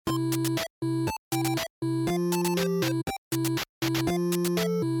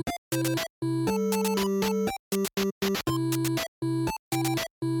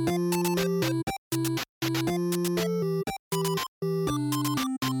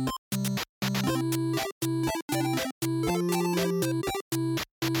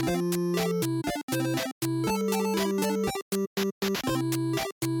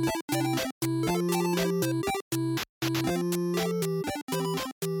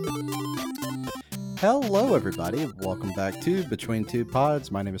Hello, everybody. Welcome back to Between Two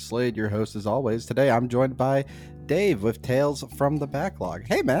Pods. My name is Slade, your host as always. Today, I'm joined by Dave with Tales from the Backlog.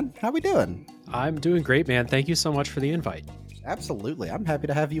 Hey, man, how we doing? I'm doing great, man. Thank you so much for the invite. Absolutely. I'm happy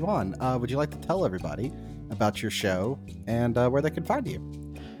to have you on. Would you like to tell everybody about your show and where they can find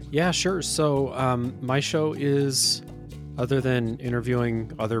you? Yeah, sure. So my show is, other than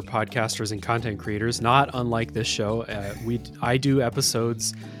interviewing other podcasters and content creators, not unlike this show. I do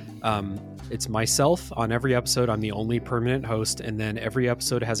episodes. It's myself on every episode. I'm the only permanent host, and then every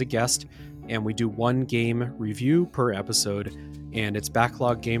episode has a guest, and we do one game review per episode, and it's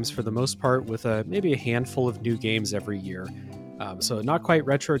backlog games for the most part, with maybe a handful of new games every year. So not quite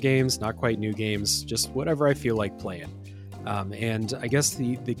retro games, not quite new games, just whatever I feel like playing. And I guess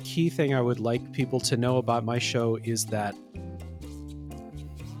the key thing I would like people to know about my show is that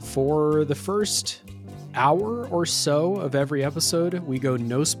for the first hour or so of every episode, we go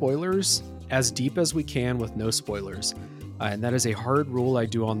no spoilers, as deep as we can with no spoilers. And that is a hard rule I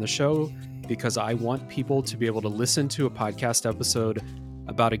do on the show because I want people to be able to listen to a podcast episode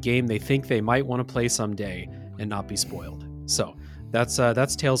about a game they think they might want to play someday and not be spoiled. So that's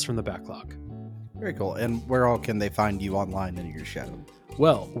Tales from the Backlog. Very cool. And where all can they find you online in your show?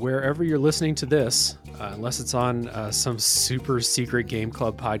 Well, wherever you're listening to this, unless it's on some super secret Game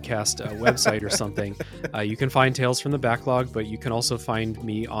Club podcast website or something, you can find Tales from the Backlog, but you can also find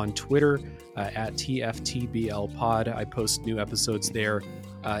me on Twitter at TFTBLPod. I post new episodes there.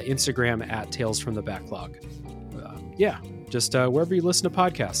 Instagram at Tales from the Backlog. Just wherever you listen to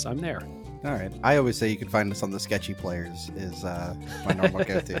podcasts, I'm there. All right. I always say you can find us on the Sketchy Players is my normal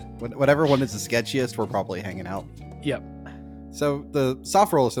go-to. Whatever one is the sketchiest, we're probably hanging out. Yep. So the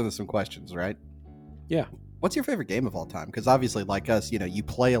soft roll is sending some questions, right? Yeah. What's your favorite game of all time? Because obviously, like us, you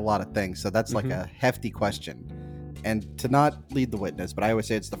play a lot of things, so that's like a hefty question. And to not lead the witness, but I always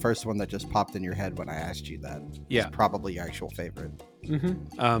say it's the first one that just popped in your head when I asked you that. Yeah. It's probably your actual favorite.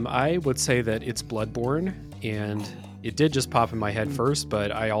 I would say that it's Bloodborne, and it did just pop in my head first,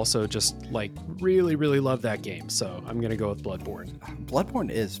 but I also just really, really love that game. So I'm going to go with Bloodborne. Bloodborne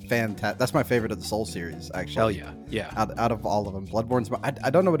is fantastic. That's my favorite of the Soul series, actually. Hell yeah. Yeah. Out of all of them, Bloodborne's,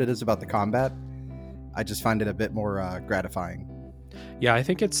 I don't know what it is about the combat. I just find it a bit more gratifying. Yeah, I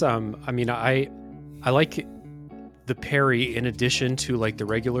think it's, I like the parry in addition to like the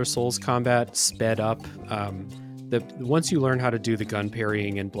regular Souls combat sped up. Once you learn how to do the gun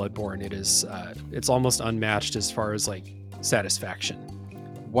parrying in Bloodborne, it's almost unmatched as far as like satisfaction.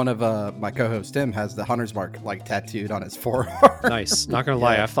 One of my co-hosts, Tim, has the Hunter's Mark tattooed on his forearm. Nice. Not gonna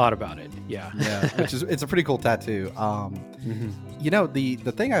lie, I've thought about it. Yeah. It's a pretty cool tattoo.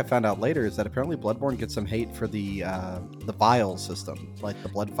 The thing I found out later is that apparently Bloodborne gets some hate for the vial system, like the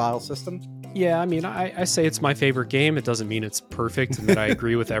blood vial system. Yeah, I say it's my favorite game. It doesn't mean it's perfect and that I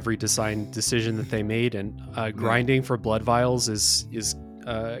agree with every design decision that they made. And grinding for blood vials is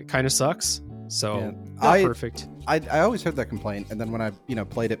kind of sucks. So not perfect. I always heard that complaint, and then when I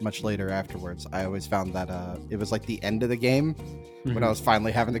played it much later afterwards, I always found that it was like the end of the game when I was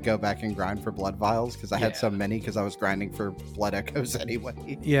finally having to go back and grind for blood vials because I had so many because I was grinding for blood echoes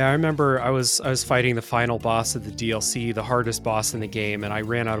anyway. Yeah, I remember I was fighting the final boss of the DLC, the hardest boss in the game, and I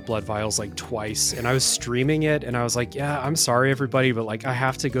ran out of blood vials like twice, and I was streaming it, and I was like, yeah, I'm sorry everybody, but like I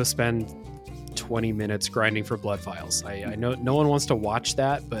have to go spend 20 minutes grinding for blood vials. I know no one wants to watch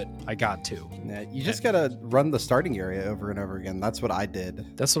that, but I got to. Yeah, you just gotta run the starting area over and over again. That's what I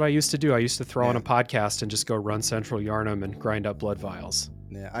did. That's what I used to do. I used to throw on a podcast and just go run Central Yarnum and grind up blood vials.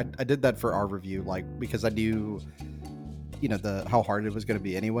 Yeah, I did that for our review, because I knew how hard it was going to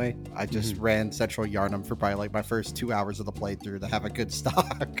be anyway. I just ran Central Yarnum for probably my first 2 hours of the playthrough to have a good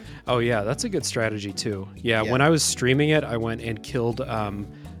stock. Oh yeah, that's a good strategy too. Yeah, when I was streaming it, I went and killed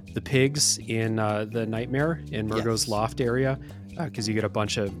the pigs in the Nightmare in Murgo's Loft area, because you get a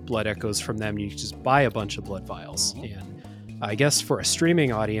bunch of blood echoes from them. You just buy a bunch of blood vials. And I guess for a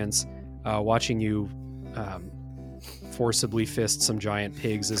streaming audience, watching you forcibly fist some giant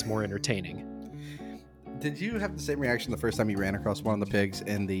pigs is more entertaining. Did you have the same reaction the first time you ran across one of the pigs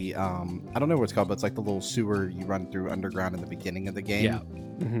in the I don't know what it's called, but it's like the little sewer you run through underground in the beginning of the game?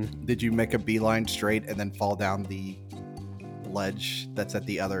 Yeah. Did you make a beeline straight and then fall down the ledge that's at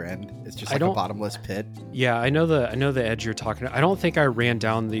the other end? It's just like a bottomless pit. Yeah, I know the edge you're talking about. I don't think I ran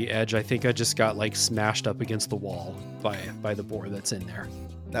down the edge. I think I just got smashed up against the wall by the boar that's in there.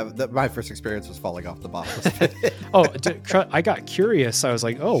 That my first experience was falling off the bottomless pit. I got curious. I was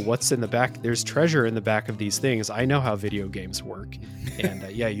like, oh, what's in the back? There's treasure in the back of these things. I know how video games work. And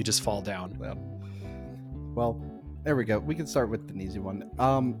you just fall down. Well, there we go. We can start with an easy one.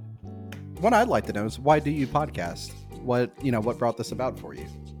 What I'd like to know is, why do you podcast? What brought this about for you?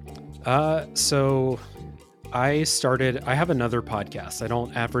 So I have another podcast. I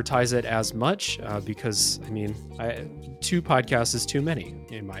don't advertise it as much because, I mean, 2 podcasts is too many,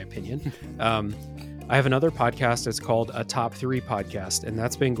 in my opinion. I have another podcast. It's called a Top 3 podcast, and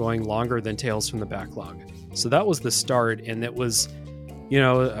that's been going longer than Tales from the Backlog. So that was the start, and it was,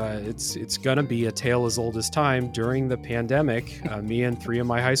 it's gonna be a tale as old as time. During the pandemic, me and 3 of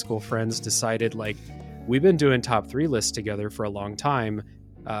my high school friends decided, like, we've been doing top 3 lists together for a long time.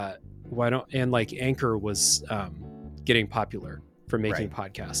 Anchor was getting popular for making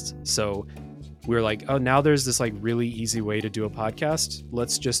podcasts. So we were like, oh, now there's this like really easy way to do a podcast.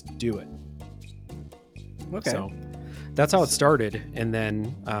 Let's just do it. Okay. So that's how it started. And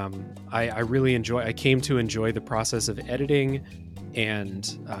then I came to enjoy the process of editing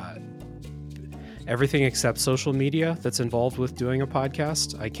and everything except social media that's involved with doing a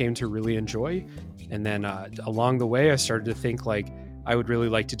podcast. I came to really enjoy. And then along the way, I started to think like, I would really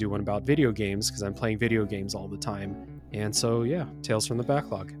like to do one about video games because I'm playing video games all the time. And so, yeah, Tales from the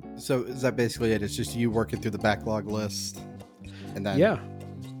Backlog. So is that basically it? It's just you working through the backlog list? And then... Yeah,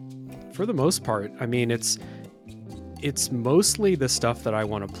 for the most part. I mean, it's mostly the stuff that I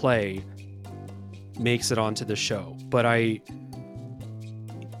want to play makes it onto the show. But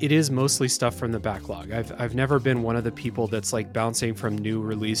it is mostly stuff from the backlog. I've never been one of the people that's like bouncing from new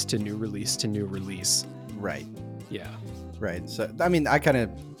release to new release to new release. Right. Yeah. Right. So, I mean, I kind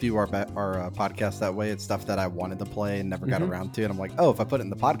of do our podcast that way. It's stuff that I wanted to play and never got around to. And I'm like, oh, if I put it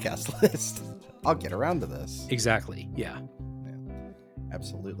in the podcast list, I'll get around to this. Exactly. Yeah.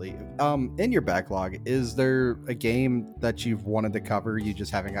 Absolutely. In your backlog, is there a game that you've wanted to cover, you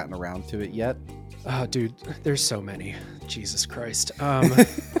just haven't gotten around to it yet? Dude, there's so many. Jesus Christ. I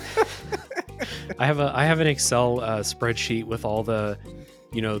have an Excel spreadsheet with all the,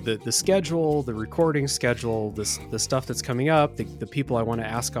 the schedule, the recording schedule, the stuff that's coming up, the people I want to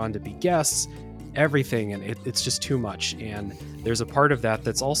ask on to be guests, everything, and it's just too much. And there's a part of that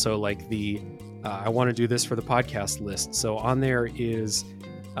that's also like the I want to do this for the podcast list. So on there is,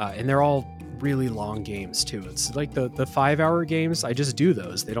 and they're all really long games too. It's like the 5-hour games. I just do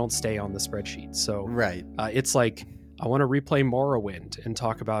those. They don't stay on the spreadsheet. So right. It's like, I want to replay Morrowind and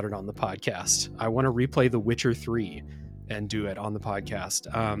talk about it on the podcast. I want to replay The Witcher 3 and do it on the podcast.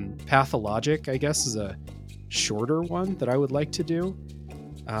 Pathologic, I guess, is a shorter one that I would like to do.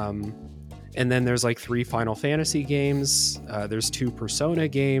 And then there's like 3 Final Fantasy games. There's 2 Persona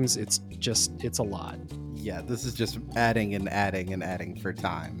games. It's a lot. Yeah, this is just adding and adding and adding for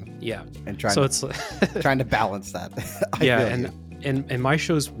time. Yeah. And trying to balance that. And my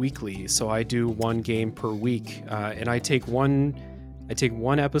show's weekly, so I do 1 game per week. And I take one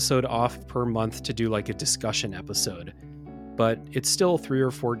episode off per month to do like a discussion episode. But it's still 3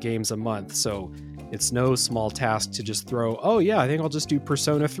 or 4 games a month, so it's no small task to just throw, oh yeah, I think I'll just do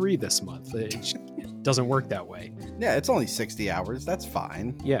Persona 3 this month. It doesn't work that way. Yeah, it's only 60 hours. That's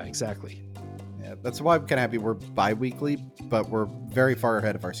fine. Yeah, exactly. Yeah, that's why I'm kind of happy we're bi-weekly, but we're very far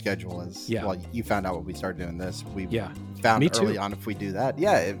ahead of our schedule. Well, you found out when we started doing this. We found early on if we do that.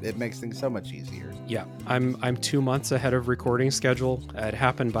 Yeah, it makes things so much easier. Yeah, I'm 2 months ahead of recording schedule. It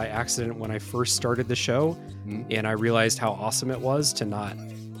happened by accident when I first started the show, and I realized how awesome it was to not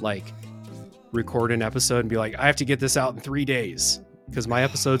like record an episode and be like, I have to get this out in 3 days because my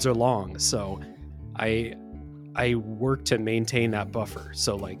episodes are long. So I work to maintain that buffer.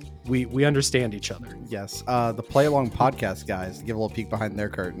 So like we understand each other. Yes. The Play Along podcast guys, to give a little peek behind their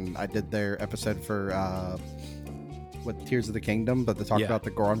curtain, I did their episode for Tears of the Kingdom, but they talked about the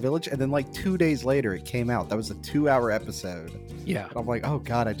Goron Village, and then like 2 days later it came out. That was a 2-hour episode. Yeah. And I'm like, oh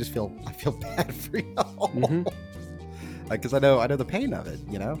god, I feel bad for y'all. Because I know the pain of it,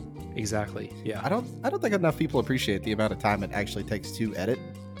 Exactly. Yeah. I don't think enough people appreciate the amount of time it actually takes to edit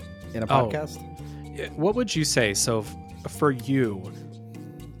in a podcast. What would you say? So for you,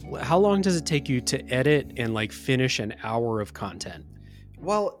 how long does it take you to edit and like finish an hour of content?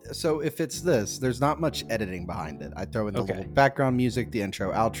 Well, so if it's this, there's not much editing behind it. I throw in the little background music, the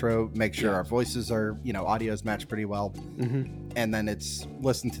intro, outro, make sure our voices are, audios match pretty well. And then it's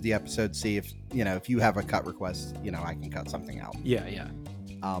listen to the episode, see if you have a cut request, I can cut something out. Yeah.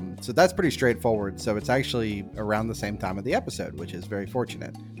 So that's pretty straightforward. So it's actually around the same time of the episode, which is very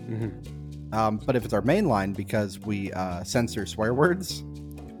fortunate. But if it's our main line, because we censor swear words,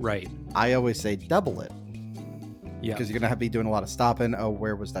 right? I always say double it. Yeah, because you're gonna be doing a lot of stopping. Oh,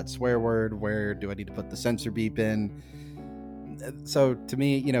 where was that swear word? Where do I need to put the censor beep in? So to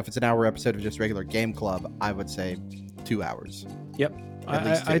me, if it's an hour episode of just regular Game Club, I would say 2 hours. Yep,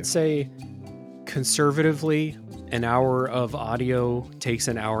 I'd say conservatively, an hour of audio takes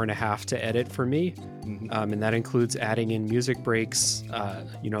an hour and a half to edit for me. And that includes adding in music breaks,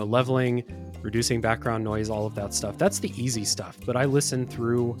 leveling, reducing background noise, all of that stuff. That's the easy stuff. But I listen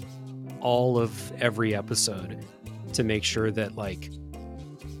through all of every episode to make sure that like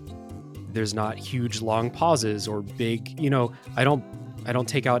there's not huge long pauses or big, I don't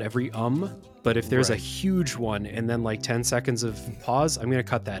take out every but if there's a huge one and then like 10 seconds of pause, I'm going to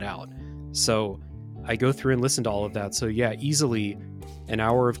cut that out. So I go through and listen to all of that. So yeah, easily an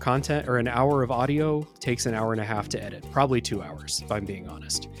hour of content or an hour of audio takes an hour and a half to edit. Probably 2 hours, if I'm being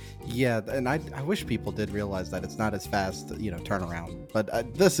honest. Yeah, and I wish people did realize that it's not as fast, turnaround.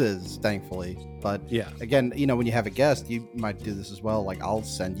 But this is, thankfully. But yeah, again, when you have a guest, you might do this as well. Like, I'll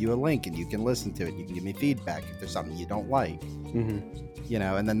send you a link and you can listen to it. You can give me feedback if there's something you don't like.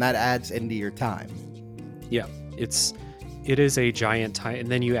 And then that adds into your time. Yeah, it is a giant time. And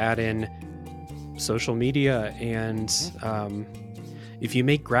then you add in social media and if you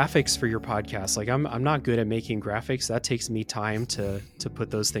make graphics for your podcast, like I'm not good at making graphics. That takes me time to put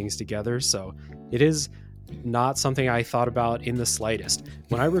those things together. So it is not something I thought about in the slightest.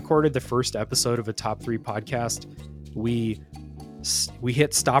 When I recorded the first episode of a top 3 podcast, we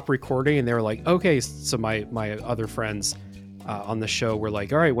hit stop recording and they were like, okay. So my other friends on the show were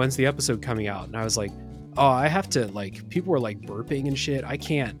like, all right, when's the episode coming out? And I was like, oh, I have to, like, people were like burping and shit. I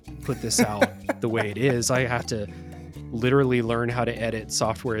can't put this out the way it is. I have to literally learn how to edit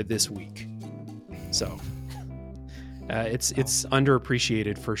software this week. So it's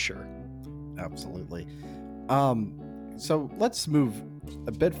underappreciated for sure. Absolutely. So let's move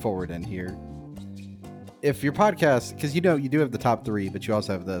a bit forward in here. If your podcast, because you do have the top 3, but you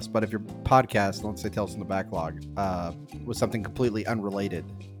also have this, but if your podcast, let's say Tales from the Backlog, was something completely unrelated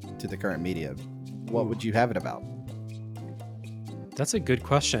to the current media, what would you have it about? That's a good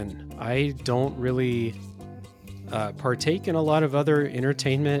question. I don't really partake in a lot of other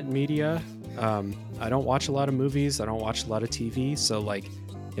entertainment media. I don't watch a lot of movies. I don't watch a lot of TV. So like,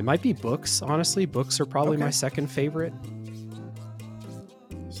 it might be books. Honestly, books are probably my second favorite.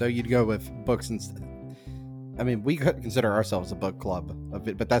 So you'd go with books instead. I mean, we could consider ourselves a book club of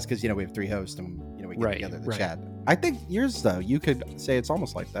it, but that's because, we have 3 hosts and, we get together to chat. I think yours, though, you could say it's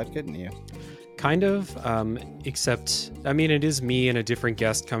almost like that, couldn't you? Kind of, except, I mean, it is me and a different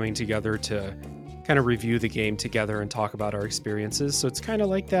guest coming together to kind of review the game together and talk about our experiences. So it's kind of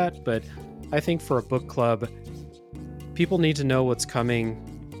like that, but I think for a book club, people need to know what's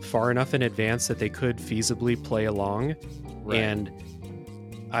coming far enough in advance that they could feasibly play along. Right. And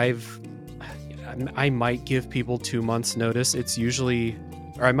I might give people 2 months notice.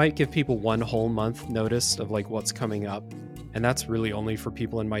 Or I might give people 1 whole month notice of like what's coming up. And that's really only for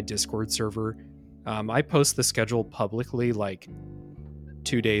people in my Discord server. I post the schedule publicly like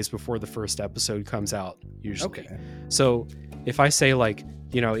 2 days before the first episode comes out, usually. Okay. So if I say like,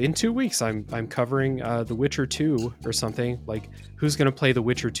 in 2 weeks, I'm covering The Witcher 2 or something, like who's going to play The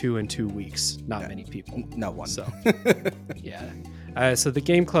Witcher 2 in 2 weeks? Not many people. No one. So yeah. So the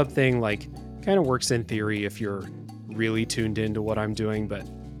game club thing, like, kind of works in theory if you're really tuned into what I'm doing, but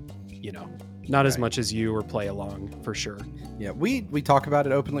not as much as you or play along for sure. Yeah, we talk about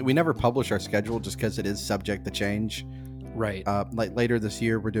it openly. We never publish our schedule just because it is subject to change. Right. Like later this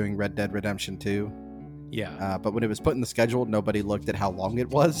year, we're doing Red Dead Redemption 2. Yeah. But when it was put in the schedule, nobody looked at how long it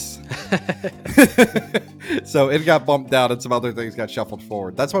was. So it got bumped down and some other things got shuffled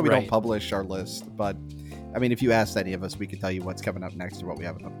forward. That's why we don't publish our list. But I mean, if you asked any of us, we could tell you what's coming up next or what we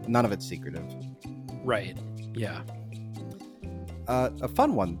have. None of it's secretive. Right. Yeah. A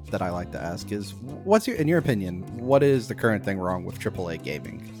fun one that I like to ask is, in your opinion, what is the current thing wrong with AAA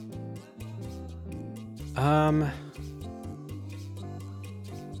gaming? All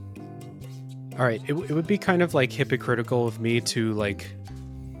right. It would be kind of like hypocritical of me to like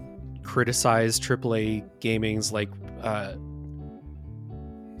criticize AAA gaming's like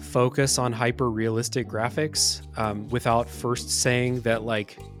focus on hyper realistic graphics without first saying that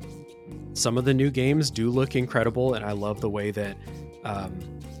like some of the new games do look incredible, and I love the way that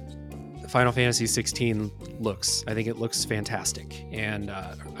Final Fantasy 16 looks. I think it looks fantastic, and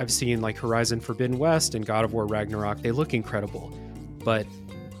I've seen like Horizon Forbidden West and God of War Ragnarok. They look incredible, but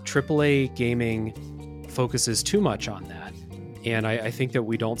AAA gaming focuses too much on that, and I think that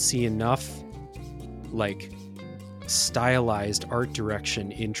we don't see enough like stylized art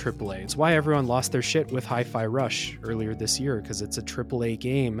direction in AAA. It's why everyone lost their shit with Hi-Fi Rush earlier this year, because it's a AAA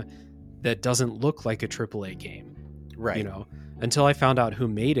game that doesn't look like a AAA game. Right. Until I found out who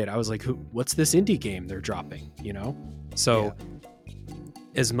made it, I was like, what's this indie game they're dropping? So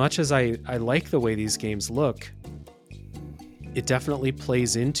as much as I like the way these games look, it definitely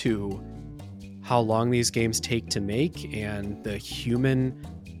plays into how long these games take to make and the human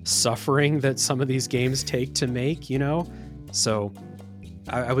suffering that some of these games take to make, you know? So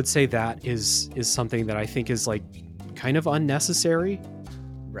I would say that is something that I think is like kind of unnecessary.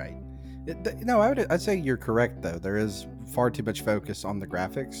 Right. No, I'd say you're correct though. There is far too much focus on the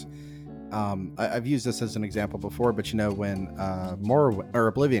graphics. I've used this as an example before, but you know, when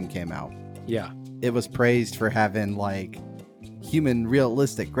Oblivion came out, yeah, it was praised for having like human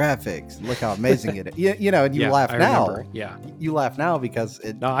realistic graphics. Look how amazing it is. You know, and you laugh now. Remember. Yeah, you laugh now because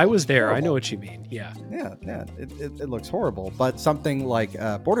it. No, I was there. Horrible. I know what you mean. Yeah. It looks horrible, but something like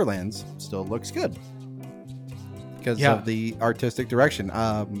Borderlands still looks good because of the artistic direction.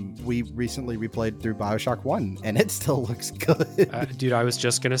 We recently replayed through BioShock 1, and it still looks good. Dude, I was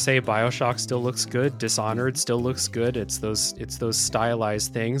just gonna say BioShock still looks good. Dishonored still looks good. It's those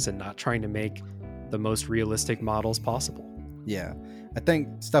stylized things and not trying to make the most realistic models possible. Yeah, I think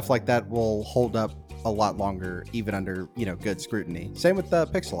stuff like that will hold up a lot longer, even under good scrutiny. Same with the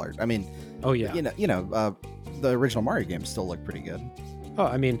pixel art. I mean, the original Mario games still look pretty good. Oh,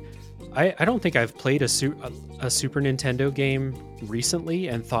 I mean, I don't think I've played a Super Nintendo game recently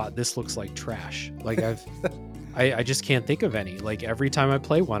and thought this looks like trash. Like I just can't think of any. Like every time I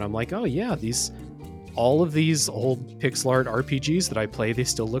play one, I'm like, oh yeah, all of these old pixel art RPGs that I play, they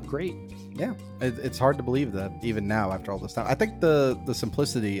still look great. Yeah, it's hard to believe that even now after all this time. I think the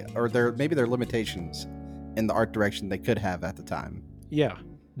simplicity or maybe their limitations in the art direction they could have at the time. Yeah,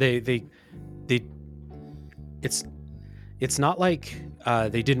 they it's not like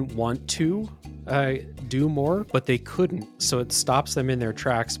they didn't want to do more, but they couldn't. So it stops them in their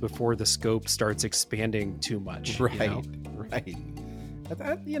tracks before the scope starts expanding too much. Right. I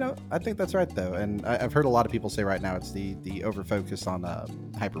think that's right though, and I've heard a lot of people say right now it's the over focus on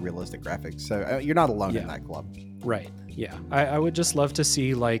hyper realistic graphics. So you're not alone in that club. Right. Yeah. I would just love to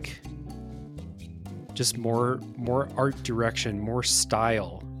see like just more art direction, more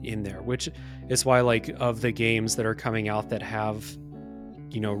style in there, which is why like of the games that are coming out that have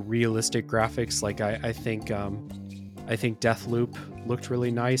realistic graphics, like I think Deathloop looked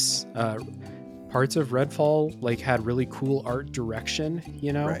really nice. Parts of Redfall like had really cool art direction,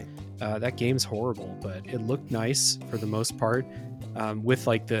 Right. That game's horrible, but it looked nice for the most part, with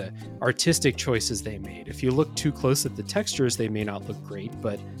like the artistic choices they made. If you look too close at the textures, they may not look great,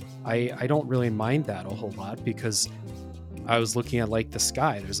 but I don't really mind that a whole lot because I was looking at like the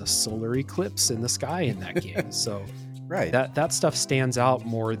sky. There's a solar eclipse in the sky in that game. So right. That stuff stands out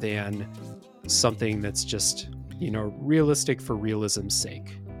more than something that's just, realistic for realism's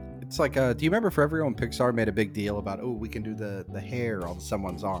sake. It's like, do you remember Forever when Pixar made a big deal about, we can do the hair on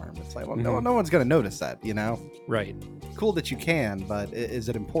someone's arm? It's like, well, no one's going to notice that, Right. Cool that you can, but is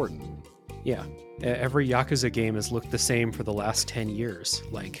it important? Yeah. Every Yakuza game has looked the same for the last 10 years.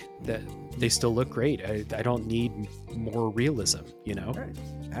 Like, that they still look great. I don't need more realism, Right.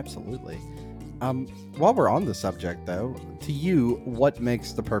 Absolutely. While we're on the subject, though, to you, what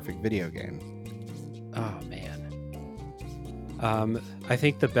makes the perfect video game? Oh, man. I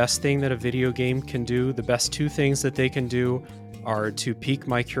think the best thing that a video game can do, the best two things that they can do are to pique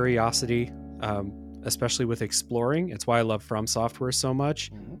my curiosity, especially with exploring. It's why I love From Software so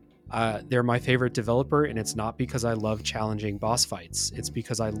much. Mm-hmm. They're my favorite developer, and it's not because I love challenging boss fights. It's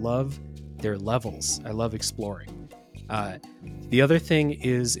because I love their levels. I love exploring. The other thing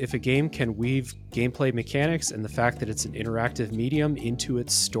is if a game can weave gameplay mechanics and the fact that it's an interactive medium into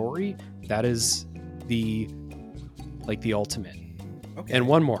its story, that is the ultimate. Okay. And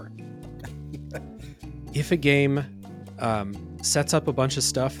one more. If a game sets up a bunch of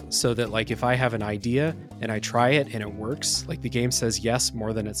stuff so that like if I have an idea and I try it and it works, like the game says yes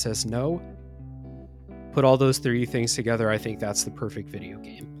more than it says no, put all those three things together, I think that's the perfect video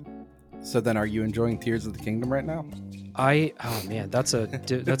game. So then are you enjoying Tears of the Kingdom right now? Oh man, that's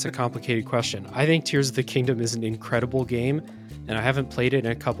a complicated question. I think Tears of the Kingdom is an incredible game, and I haven't played it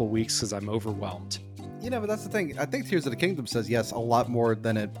in a couple weeks because I'm overwhelmed. But that's the thing. I think Tears of the Kingdom says yes a lot more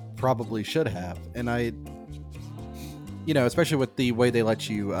than it probably should have. And especially with the way they let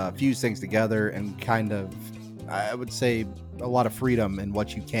you fuse things together and kind of, I would say, a lot of freedom in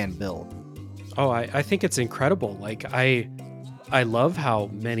what you can build. Oh, I think it's incredible. Like, I love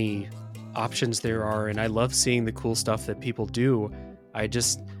how many options there are, and I love seeing the cool stuff that people do. I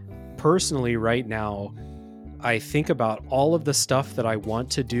just, personally, right now, I think about all of the stuff that I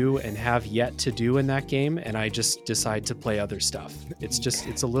want to do and have yet to do in that game, and I just decide to play other stuff.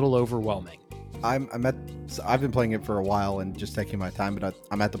 It's a little overwhelming. I've been playing it for a while and just taking my time, but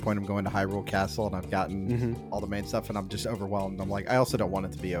I'm at the point I'm going to Hyrule Castle and I've gotten all the main stuff and I'm just overwhelmed. I'm like, I also don't want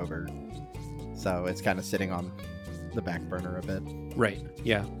it to be over. So it's kind of sitting on the back burner a bit. Right.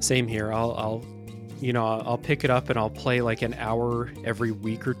 Yeah. Same here. I'll I'll pick it up and I'll play like an hour every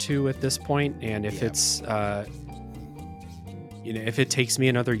week or two at this point. And if it's, if it takes me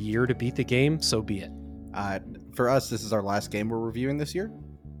another year to beat the game, so be it. For us, this is our last game we're reviewing this year.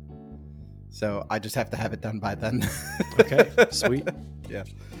 So I just have to have it done by then. Okay, sweet. Yeah.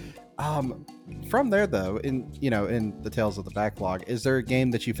 From there though, in the Tales of the Backlog, is there a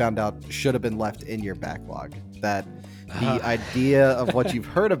game that you found out should have been left in your backlog? That the idea of what you've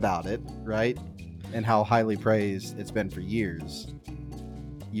heard about it, right, and how highly praised it's been for years,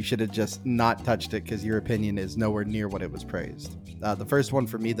 you should have just not touched it because your opinion is nowhere near what it was praised. The first one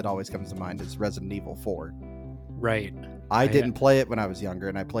for me that always comes to mind is Resident Evil 4. Right. I didn't play it when I was younger,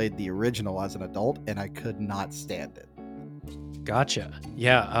 and I played the original as an adult, and I could not stand it. Gotcha.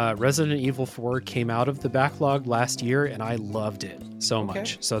 Yeah, Resident Evil 4 came out of the backlog last year, and I loved it so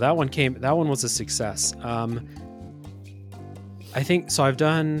much. So that one was a success. I think so. I've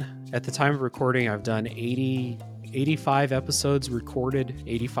done, at the time of recording, I've done 85 episodes recorded,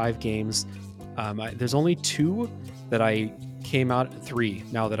 85 games. There's only 2 that I came out, 3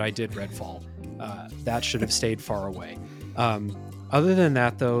 now that I did Redfall. That should have stayed far away. Other than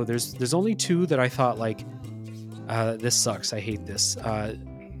that, though, there's only 2 that I thought like, this sucks. I hate this.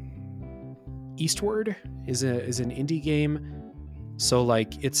 Eastward is an indie game. So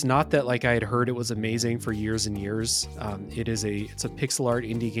like, it's not that like I had heard it was amazing for years and years. It's a pixel art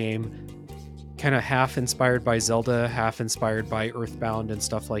indie game, kind of half inspired by Zelda, half inspired by Earthbound and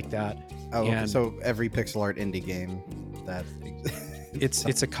stuff like that. Oh, and so every pixel art indie game that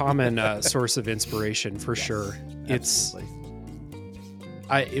it's a common source of inspiration for sure. Absolutely.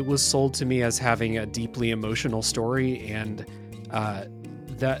 It was sold to me as having a deeply emotional story, and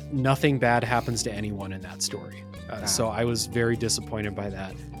that nothing bad happens to anyone in that story. So I was very disappointed by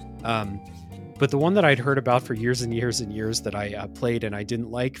that. But the one that I'd heard about for years and years and years that I played and I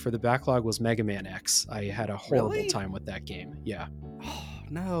didn't like for the backlog was Mega Man X. I had a horrible time with that game. Yeah. Oh,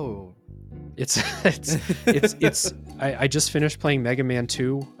 no. I just finished playing Mega Man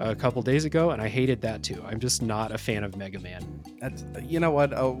 2 a couple days ago, and I hated that too. I'm just not a fan of Mega Man. That's, you know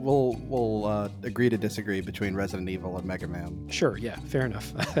what? We'll agree to disagree between Resident Evil and Mega Man. Sure. Yeah. Fair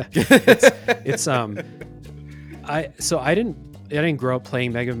enough. I didn't grow up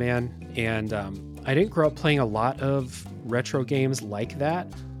playing Mega Man, and I didn't grow up playing a lot of retro games like that.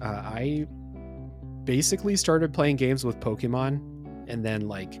 I basically started playing games with Pokemon, and then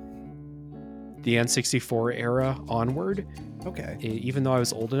like the N64 era onward. Okay. Even though I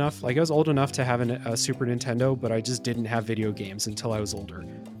was old enough, like I was old enough to have a Super Nintendo, but I just didn't have video games until I was older.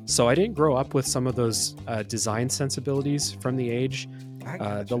 So I didn't grow up with some of those design sensibilities from the age.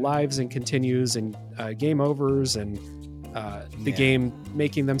 The lives and continues and game overs and the game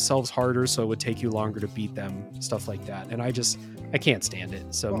making themselves harder so it would take you longer to beat them, stuff like that. And I can't stand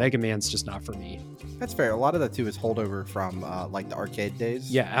it. So Mega Man's just not for me. That's fair. A lot of that too is holdover from like the arcade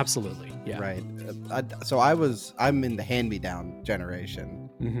days. Yeah, absolutely. Yeah. Right. I'm in the hand-me-down generation.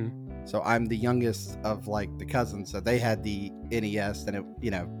 Mm-hmm. So I'm the youngest of like the cousins. So they had the NES, and it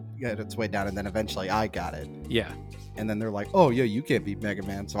got its way down, and then eventually I got it. Yeah. And then they're like, "Oh yeah, you can't beat Mega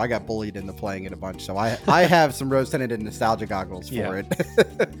Man." So I got bullied into playing it a bunch. So I have some rose-tinted and nostalgia goggles for it.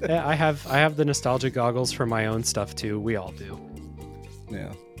 Yeah, I have the nostalgia goggles for my own stuff too. We all do.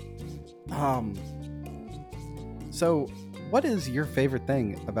 Yeah. So what is your favorite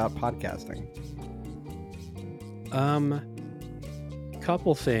thing about podcasting?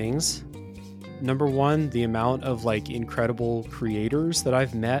 Couple things. Number one, the amount of like incredible creators that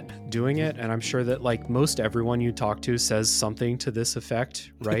I've met doing it, and I'm sure that like most everyone you talk to says something to this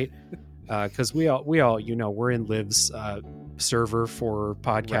effect, right? Because we all we're in Liv's server for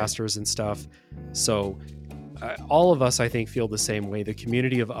podcasters and stuff, so all of us I think feel the same way. The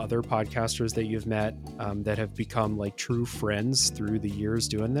community of other podcasters that you've met that have become like true friends through the years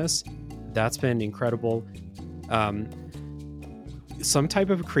doing this, that's been incredible. Some type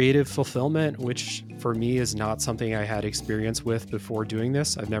of creative fulfillment, which for me is not something I had experience with before doing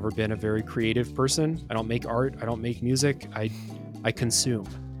this. I've never been a very creative person. I don't make art. I don't make music. I consume.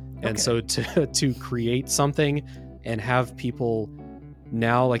 Okay. And so to create something and have people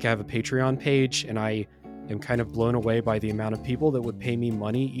now, like I have a Patreon page, and I am kind of blown away by the amount of people that would pay me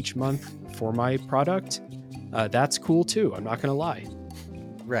money each month for my product. That's cool too. I'm not going to lie.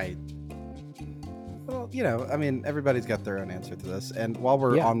 Right. Well, I mean, everybody's got their own answer to this. And while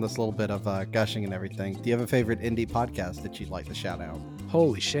we're on this little bit of gushing and everything, do you have a favorite indie podcast that you'd like to shout out?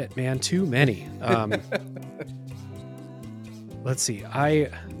 Holy shit, man. Too many. Let's see. I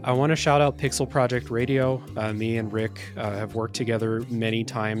want to shout out Pixel Project Radio. Me and Rick have worked together many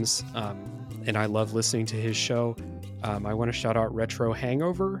times. and I love listening to his show. I want to shout out Retro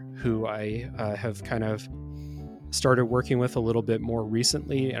Hangover, who I have kind of started working with a little bit more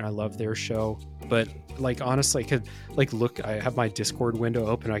recently, and I love their show. But like, honestly, I could like look, I have my Discord window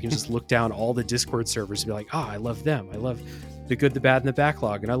open. I can just look down all the Discord servers and be like, I love them. I love the good, the bad, and the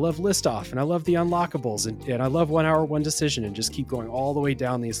backlog. And I love List Off, and I love the unlockables, and I love 1 Hour, 1 Decision, and just keep going all the way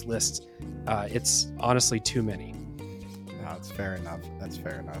down these lists. It's honestly too many. No, it's fair enough. That's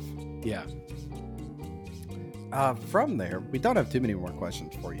fair enough. Yeah. From there, we don't have too many more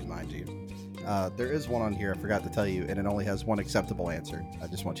questions for you, mind you. There is one on here I forgot to tell you, and it only has one acceptable answer. I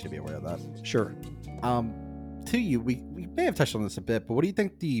just want you to be aware of that. Sure. To you, we may have touched on this a bit, but what do you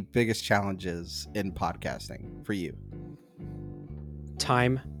think the biggest challenge is in podcasting for you?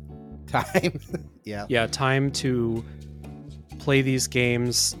 Time. Yeah. Yeah, time to play these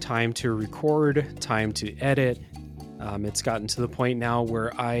games, time to record, time to edit. It's gotten to the point now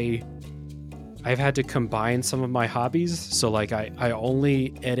where I've had to combine some of my hobbies. So like I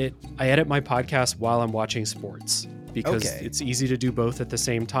edit my podcast while I'm watching sports because it's easy to do both at the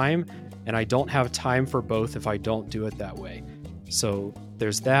same time. And I don't have time for both if I don't do it that way. So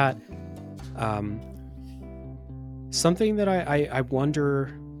there's that. Something that I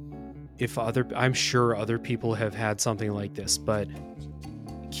wonder if I'm sure other people have had something like this, but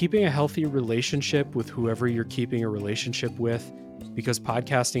keeping a healthy relationship with whoever you're keeping a relationship with, because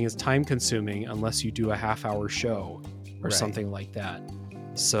podcasting is time consuming unless you do a half-hour show or something like that.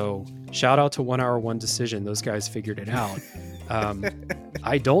 So shout out to 1 Hour, 1 Decision. Those guys figured it out.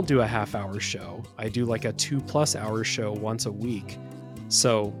 I don't do a half-hour show. I do like a 2+ hour show once a week.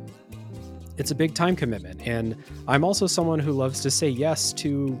 So it's a big time commitment. And I'm also someone who loves to say yes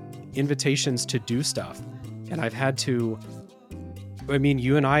to invitations to do stuff. And I've had to,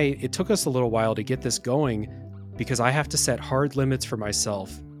 you and I, it took us a little while to get this going because I have to set hard limits for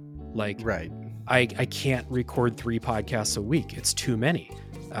myself. Like, I can't record 3 podcasts a week. It's too many.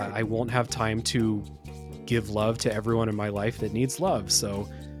 I won't have time to give love to everyone in my life that needs love. So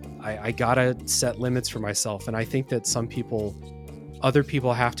I gotta set limits for myself. And I think that other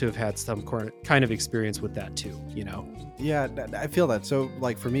people have to have had some kind of experience with that too, you know? Yeah, I feel that. So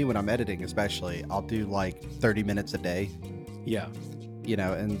like for me, when I'm editing, especially, I'll do like 30 minutes a day. Yeah. You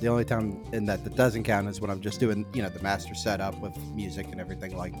know, and the only time in that doesn't count is when I'm just doing, the master setup with music and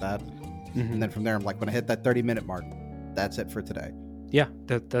everything like that. Mm-hmm. And then from there, I'm like, when I hit that 30-minute mark, that's it for today. Yeah,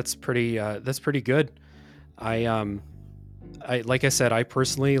 that's pretty good. I like I said, I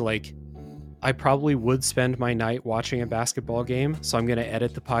personally, like, I probably would spend my night watching a basketball game. So I'm going to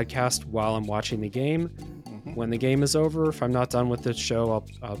edit the podcast while I'm watching the game. Mm-hmm. When the game is over, if I'm not done with the show,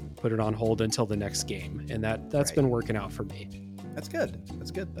 I'll put it on hold until the next game. And that's been working out for me. That's good.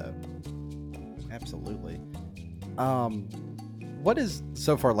 That's good though. Absolutely. What is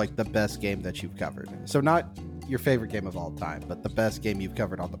so far like the best game that you've covered? So not your favorite game of all time, but the best game you've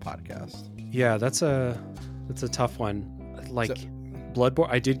covered on the podcast. Yeah, that's a tough one. Like Bloodborne,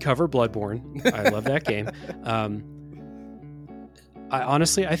 I did cover Bloodborne. I love that game.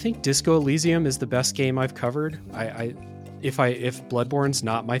 I think Disco Elysium is the best game I've covered. If Bloodborne's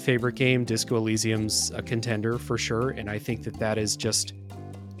not my favorite game, Disco Elysium's a contender for sure. And I think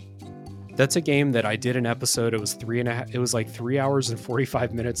that's a game that I did an episode. It was like 3 hours and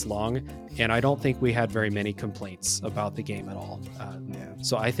 45 minutes long. And I don't think we had very many complaints about the game at all.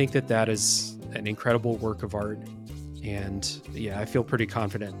 So I think that is an incredible work of art. And yeah, I feel pretty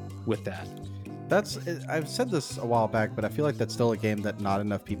confident with that. I've said this a while back, but I feel like that's still a game that not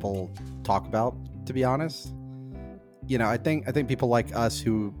enough people talk about, to be honest. I think people like us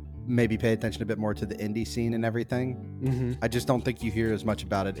who maybe pay attention a bit more to the indie scene and everything. Mm-hmm. I just don't think you hear as much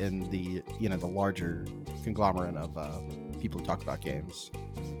about it in the the larger conglomerate of people who talk about games.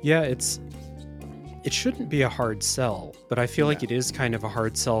 Yeah, it shouldn't be a hard sell, but I feel like it is kind of a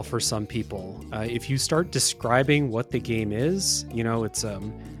hard sell for some people. If you start describing what the game is,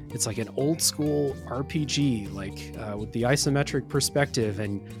 it's like an old school RPG, like with the isometric perspective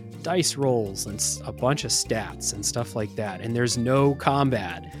and dice rolls and a bunch of stats and stuff like that. And there's no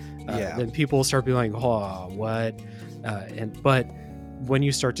combat. Then people start being like, oh, what? But when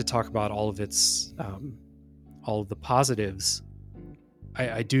you start to talk about all of all of the positives,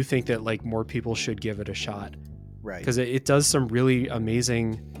 I do think that like more people should give it a shot. Right. Because it does some really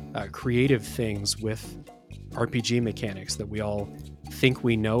amazing creative things with RPG mechanics that we all think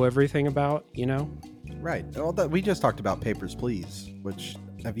we know everything about, Right. Well, we just talked about Papers, Please, which...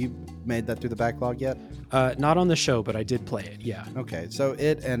 Have you made that through the backlog yet? Not on the show, but I did play it, yeah. Okay, so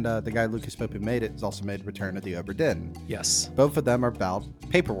it and the guy Lucas Pope who made it has also made Return of the Obra Dinn. Yes. Both of them are about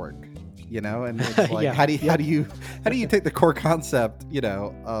paperwork. And it's like, Yeah. how do you take the core concept,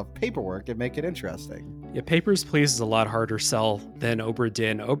 of paperwork and make it interesting? Yeah, Papers, Please is a lot harder sell than Obra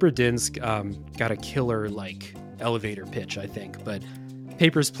Dinn. Obra Dinn's got a killer like elevator pitch, I think. But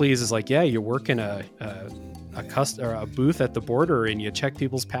Papers, Please is like, yeah, you work in a booth at the border and you check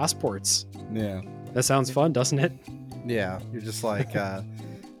people's passports. Yeah, that sounds fun, doesn't it? Yeah, you're just like,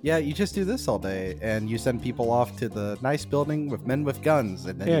 yeah, you just do this all day, and you send people off to the nice building with men with guns,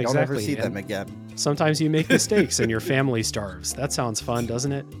 and then you don't ever see them again. Sometimes you make mistakes and your family starves. That sounds fun,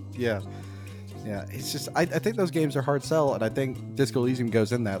 doesn't it? Yeah. Yeah, it's just, I think those games are hard sell, and I think Disco Elysium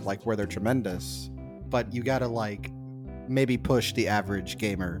goes in that, like, where they're tremendous, but you gotta, like, maybe push the average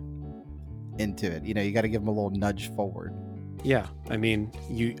gamer into it. You gotta give them a little nudge forward. Yeah, I mean,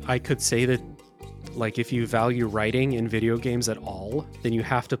 I could say that, like, if you value writing in video games at all, then you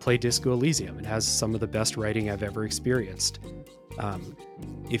have to play Disco Elysium. It has some of the best writing I've ever experienced.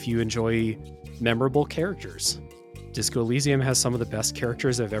 If you enjoy memorable characters, Disco Elysium has some of the best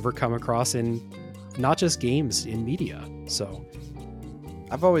characters I've ever come across in not just games, in media. So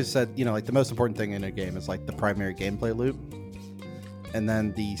I've always said, like, the most important thing in a game is like the primary gameplay loop. And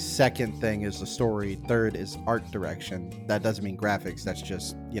then the second thing is the story. Third is art direction. That doesn't mean graphics. That's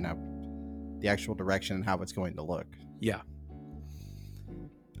just, the actual direction and how it's going to look. Yeah.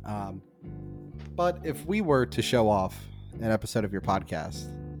 But if we were to show off an episode of your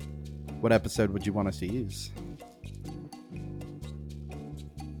podcast, what episode would you want us to use?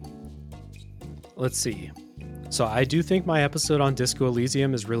 Let's see. So I do think my episode on Disco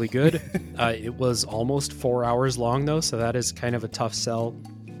Elysium is really good. It was almost 4 hours long, though, so that is kind of a tough sell.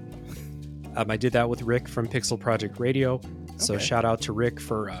 I did that with Rick from Pixel Project Radio. So shout out to Rick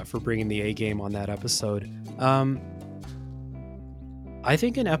for bringing the A game on that episode. I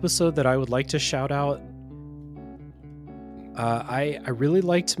think an episode that I would like to shout out, I really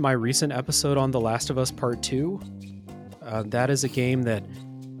liked my recent episode on The Last of Us Part 2. That is a game that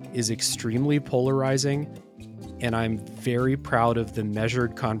is extremely polarizing, and I'm very proud of the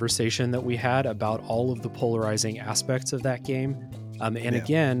measured conversation that we had about all of the polarizing aspects of that game.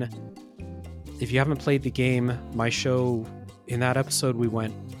 Again, if you haven't played the game, my show, in that episode, we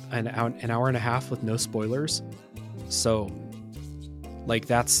went an hour and a half with no spoilers. So, like,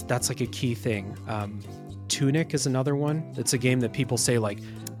 that's like a key thing. Tunic is another one. It's a game that people say, like,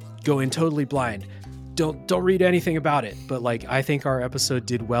 go in totally blind. Don't read anything about it. But, like, I think our episode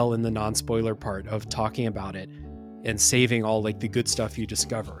did well in the non-spoiler part of talking about it and saving all, like, the good stuff you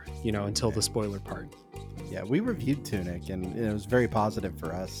discover, until the spoiler part. Yeah, we reviewed Tunic, and it was very positive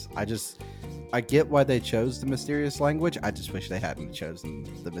for us. I get why they chose the mysterious language. I just wish they hadn't chosen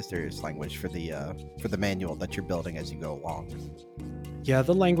the mysterious language for the manual that you're building as you go along. Yeah,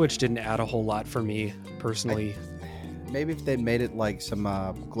 the language didn't add a whole lot for me personally. Maybe if they made it like some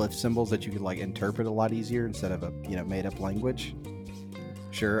glyph symbols that you could like interpret a lot easier instead of a made up language.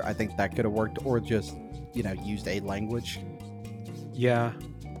 Sure, I think that could have worked, or just used a language. Yeah,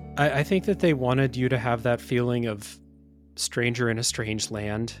 I think that they wanted you to have that feeling of stranger in a strange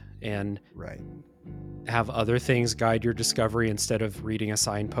land and have other things guide your discovery instead of reading a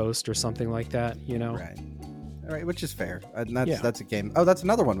signpost or something like that. Right. All right, which is fair. And that's a game. Oh, that's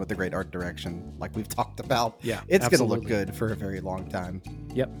another one with the great art direction, like we've talked about. Yeah, it's going to look good for a very long time.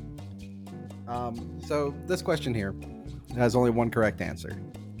 Yep. So this question here has only one correct answer.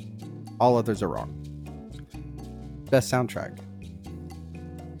 All others are wrong. Best soundtrack.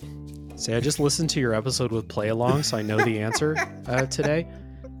 See, I just listened to your episode with Play Along, so I know the answer today.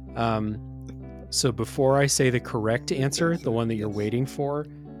 So before I say the correct answer, the one that you're waiting for,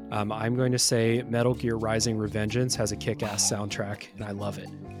 I'm going to say Metal Gear Rising: Revengeance has a kick-ass soundtrack, and I love it.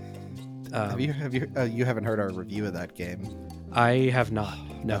 You haven't heard our review of that game? I have not.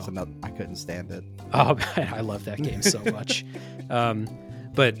 No, I couldn't stand it. Oh, I love that game so much.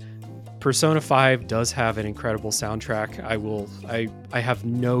 But Persona 5 does have an incredible soundtrack. I have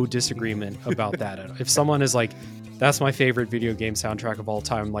no disagreement about that. If someone is like, that's my favorite video game soundtrack of all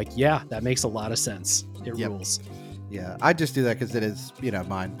time, I'm like, yeah, that makes a lot of sense. It rules. Yeah, I just do that because it is,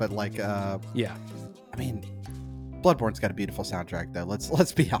 mine. But like, yeah, I mean, Bloodborne's got a beautiful soundtrack, though.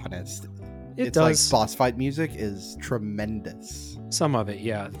 Let's be honest. It does. Like boss fight music is tremendous. Some of it,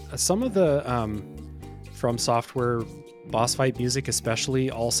 yeah. Some of the From Software boss fight music,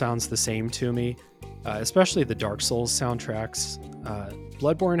 especially, all sounds the same to me. Especially the Dark Souls soundtracks.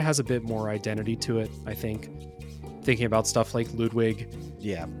 Bloodborne has a bit more identity to it, I think. Thinking about stuff like Ludwig.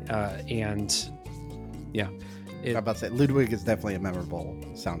 Yeah. And yeah. I'm about to say Ludwig is definitely a memorable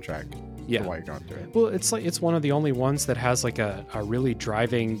soundtrack. Yeah. While you're going through it. Well, it's one of the only ones that has like a really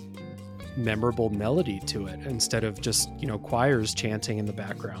driving memorable melody to it instead of just, choirs chanting in the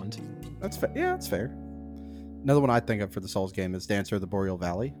background. That's fair. Yeah, that's fair. Another one I think of for the Souls game is Dancer of the Boreal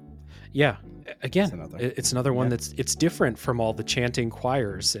Valley. Yeah, again, it's another one it's different from all the chanting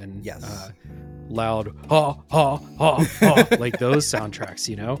choirs and loud ha ha ha ha like those soundtracks.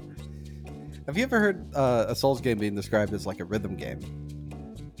 Have you ever heard a Souls game being described as like a rhythm game?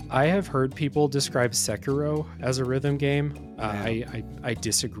 I have heard people describe Sekiro as a rhythm game. I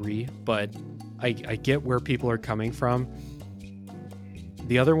disagree, but I get where people are coming from.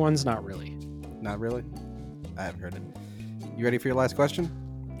 The other one's not really. Not really? I haven't heard it. You ready for your last question?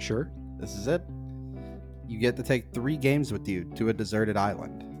 Sure. This is it. You get to take 3 games with you to a deserted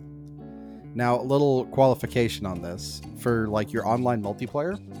island. Now, a little qualification on this. For like your online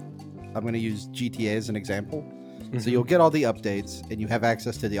multiplayer, I'm going to use GTA as an example. Mm-hmm. So you'll get all the updates and you have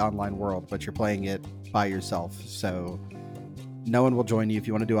access to the online world, but you're playing it by yourself. So no one will join you. If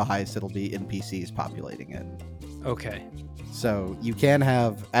you want to do a heist, it'll be NPCs populating it. Okay. So you can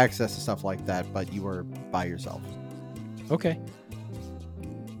have access to stuff like that, but you are by yourself. Okay.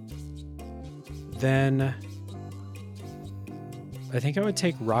 Then I think I would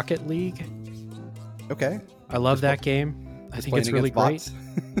take Rocket League. Okay. I love that game. I think it's really great.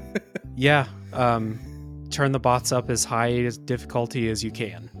 Yeah. Turn the bots up as high as difficulty as you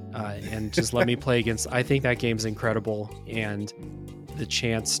can, and just let me play against. I think that game's incredible, and the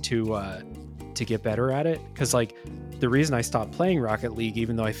chance to get better at it. Because like the reason I stopped playing Rocket League,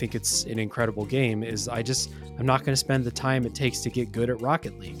 even though I think it's an incredible game, is I'm not going to spend the time it takes to get good at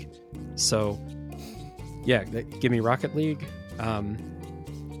Rocket League. So yeah, give me Rocket League.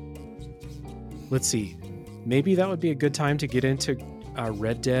 Let's see. Maybe that would be a good time to get into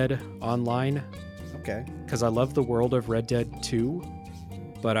Red Dead Online. Okay. Because I love the world of Red Dead 2,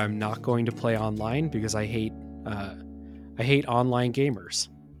 but I'm not going to play online because I hate online gamers.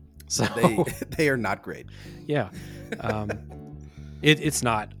 So they are not great. Yeah. It's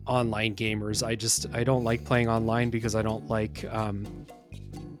not online gamers. I don't like playing online because I don't like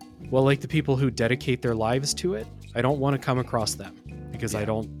like the people who dedicate their lives to it. I don't want to come across them because I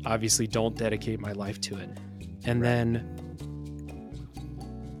don't dedicate my life to it. And then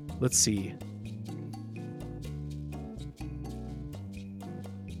let's see.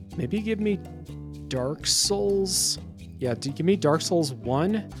 Maybe give me Dark Souls. Yeah, give me Dark Souls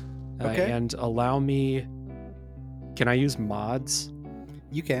 1. Okay. And allow me... Can I use mods?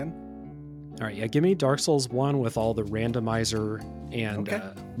 You can. All right, yeah, give me Dark Souls 1 with all the randomizer and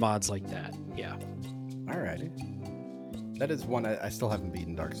mods like that. Yeah. All righty. That is one I still haven't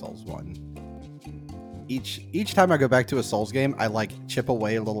beaten, Dark Souls 1. Each time I go back to a Souls game, I like chip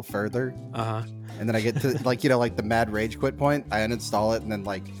away a little further. Uh-huh. And then I get to like the mad rage quit point. I uninstall it, and then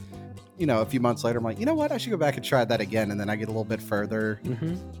a few months later, I'm like, you know what? I should go back and try that again. And then I get a little bit further,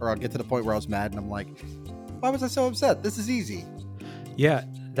 or I'll get to the point where I was mad, and I'm like, why was I so upset? This is easy. Yeah,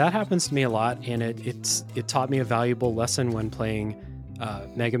 that happens to me a lot, and it taught me a valuable lesson when playing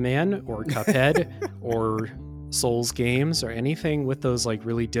Mega Man or Cuphead or Souls games or anything with those like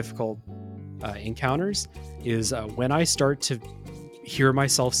really difficult encounters. Is when I start to hear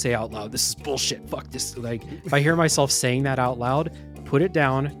myself say out loud, "This is bullshit. Fuck this." Like if I hear myself saying that out loud, put it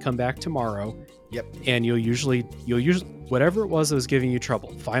down, come back tomorrow. Yep. And you'll usually whatever it was that was giving you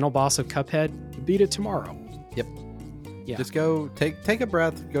trouble. Final boss of Cuphead, beat it tomorrow. Yep. Yeah. Just go take a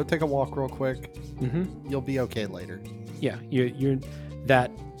breath, go take a walk real quick. Mm-hmm. You'll be okay later. Yeah. You're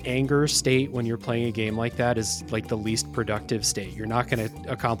that anger state when you're playing a game like that is like the least productive state. You're not going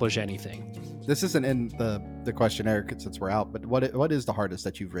to accomplish anything. This isn't in the questionnaire since we're out, but what is the hardest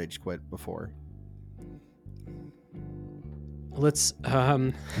that you've rage quit before? Let's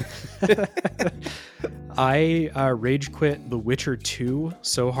I rage quit The Witcher 2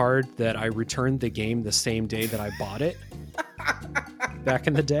 so hard that I returned the game the same day that I bought it. Back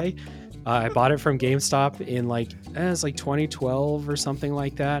in the day, I bought it from GameStop in it was like 2012 or something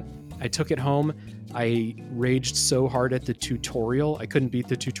like that. I took it home. I raged so hard at the tutorial. I couldn't beat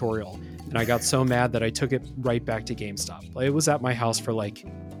the tutorial. And I got so mad that I took it right back to GameStop. It was at my house for like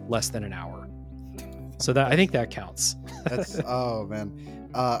less than an hour. So I think that counts. That's oh man.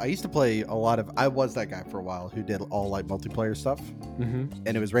 I used to play a lot of. I was that guy for a while who did all like multiplayer stuff, and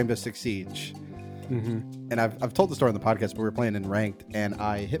it was Rainbow Six Siege. And I've told the story on the podcast, but we were playing in ranked, and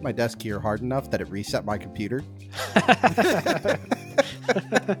I hit my desk here hard enough that it reset my computer.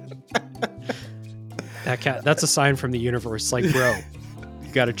 That's a sign from the universe. Like, bro,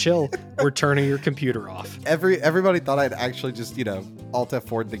 you gotta chill. We're turning your computer off. Everybody thought I'd actually just Alt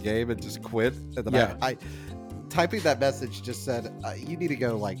F4 the game and just quit. And then I typing that message just said, you need to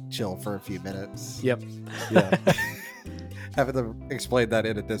go chill for a few minutes. Yep. Yeah. Having them explain that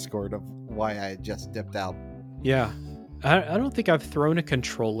in a Discord of why I just dipped out. Yeah. I don't think I've thrown a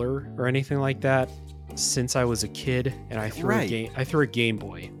controller or anything like that since I was a kid, and I threw a Game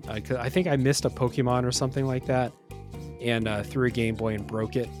Boy. 'Cause I think I missed a Pokemon or something like that, and threw a Game Boy and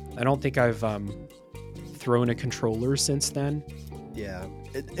broke it. I don't think I've thrown a controller since then. Yeah,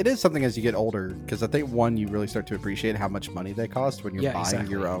 it is something as you get older, because I think you really start to appreciate how much money they cost when you're buying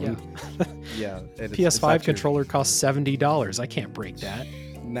your own. Yeah, PS5 controller costs $70. I can't break that.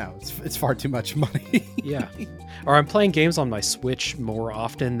 No, it's far too much money. Yeah. Or I'm playing games on my Switch more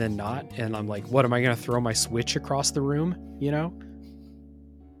often than not, and I'm like, what, am I going to throw my Switch across the room, you know?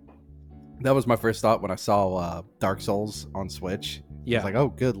 That was my first thought when I saw Dark Souls on Switch. Yeah. I was like, oh,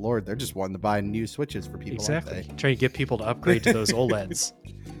 good Lord, they're just wanting to buy new Switches for people. Exactly. Trying to get people to upgrade to those OLEDs.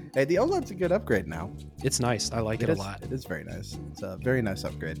 Hey, the OLED's a good upgrade now. It's nice. I like it a lot. It is very nice. It's a very nice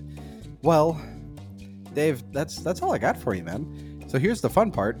upgrade. Well, Dave, that's all I got for you, man. So here's the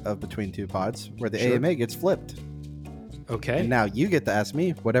fun part of Between Two Pods, where the AMA gets flipped. Okay. And now you get to ask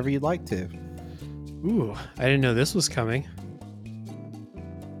me whatever you'd like to. Ooh, I didn't know this was coming.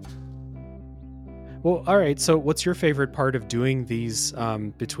 Well, all right. So what's your favorite part of doing these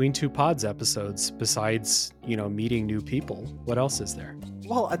Between Two Pods episodes besides, meeting new people? What else is there?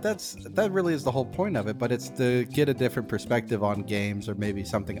 Well, that really is the whole point of it, but it's to get a different perspective on games, or maybe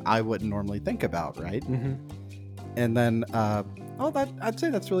something I wouldn't normally think about, right? Mm-hmm. And then, I'd say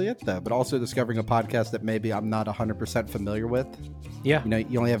that's really it, though. But also discovering a podcast that maybe I'm not 100% familiar with. Yeah.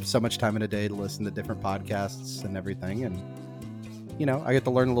 You only have so much time in a day to listen to different podcasts and everything. And, I get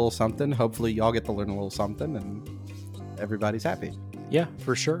to learn a little something. Hopefully y'all get to learn a little something, and everybody's happy. Yeah,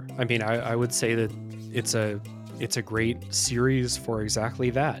 for sure. I mean, I would say that it's a great series for exactly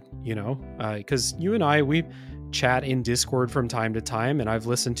that, because you and we chat in Discord from time to time, and I've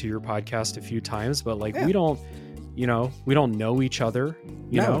listened to your podcast a few times, but we don't know each other,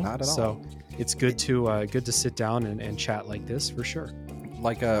 not at all. So it's good to sit down and chat like this, for sure.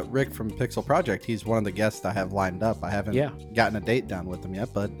 Like Rick from Pixel Project, he's one of the guests I have lined up. I haven't gotten a date down with him yet,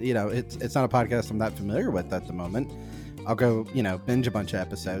 but it's not a podcast I'm that familiar with at the moment. I'll go binge a bunch of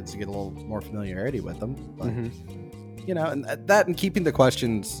episodes to get a little more familiarity with them, but and that, and keeping the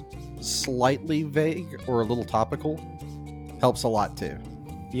questions slightly vague or a little topical helps a lot too.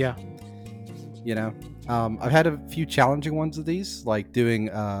 Yeah. I've had a few challenging ones of these, like doing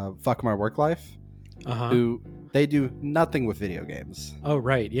Fuck My Work Life, who they do nothing with video games. Oh,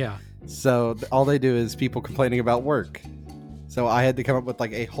 right. Yeah. So all they do is people complaining about work. So I had to come up with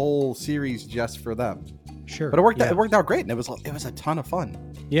a whole series just for them. Sure. But it worked out great, and it was a ton of fun.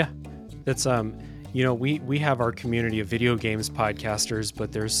 Yeah. That's we have our community of video games podcasters,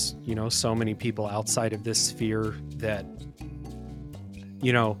 but there's so many people outside of this sphere that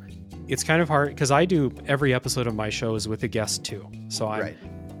it's kind of hard, because I do every episode of my show is with a guest too. So I'm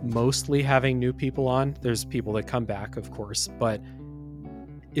mostly having new people on. There's people that come back, of course, but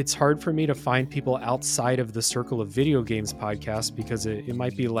it's hard for me to find people outside of the circle of video games podcasts, because it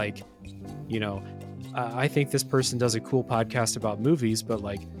might be like, I think this person does a cool podcast about movies, but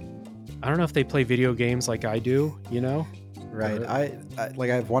I don't know if they play video games like I do, Right. I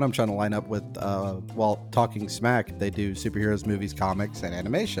have one I'm trying to line up with, while Talking Smack. They do superheroes, movies, comics, and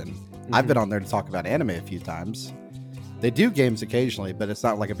animation. Mm-hmm. I've been on there to talk about anime a few times. They do games occasionally, but it's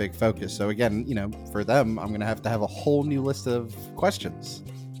not like a big focus. So again, for them, I'm going to have a whole new list of questions.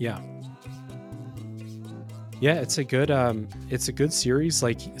 Yeah. Yeah, it's a good series.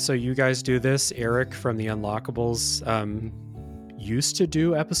 So you guys do this. Eric from the Unlockables used to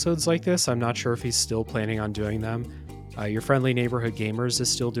do episodes like this. I'm not sure if he's still planning on doing them. Your Friendly Neighborhood Gamers is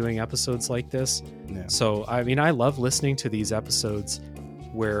still doing episodes like this. Yeah. So, I mean, I love listening to these episodes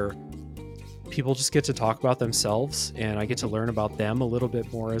where people just get to talk about themselves, and I get to learn about them a little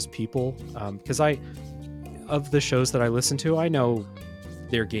bit more as people. Because of the shows that I listen to, I know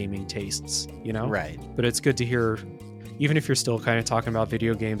their gaming tastes, Right. But it's good to hear, even if you're still kind of talking about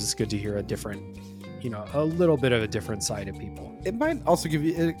video games, it's good to hear a different, a little bit of a different side of people. It might also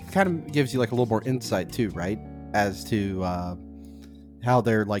it kind of gives you a little more insight too, right? As to how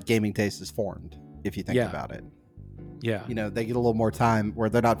their gaming taste is formed, if you think about it. Yeah. They get a little more time where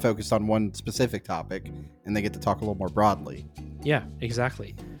they're not focused on one specific topic, and they get to talk a little more broadly. Yeah,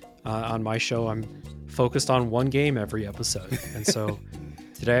 exactly. On my show, I'm focused on one game every episode. And so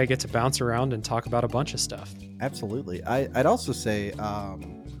today I get to bounce around and talk about a bunch of stuff. Absolutely. I'd also say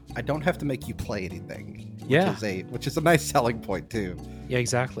I don't have to make you play anything. Which is a nice selling point too. Yeah,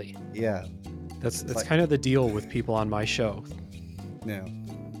 exactly. Yeah. That's kind of the deal with people on my show. Yeah.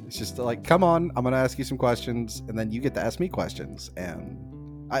 It's just come on, I'm going to ask you some questions, and then you get to ask me questions. And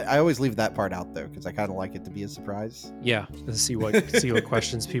I always leave that part out though because I kind of like it to be a surprise. Yeah, to see what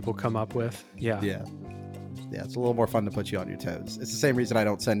questions people come up with. Yeah. Yeah. It's a little more fun to put you on your toes. It's the same reason I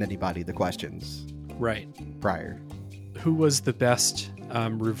don't send anybody the questions. Right. Prior. Who was the best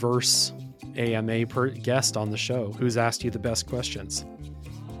reverse AMA guest on the show? Who's asked you the best questions?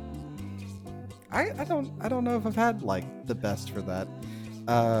 I don't know if I've had like the best for that.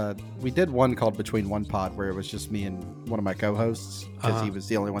 We did one called Between One Pod where it was just me and one of my co-hosts because he was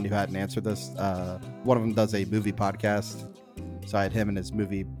the only one who hadn't answered this. One of them does a movie podcast, so I had him and his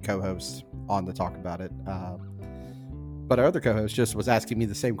movie co-host on to talk about it. But our other co-host just was asking me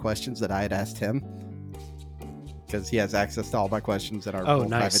the same questions that I had asked him because he has access to all my questions in our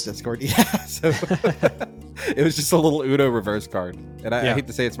private Discord. Yeah, so it was just a little Uno reverse card, and I hate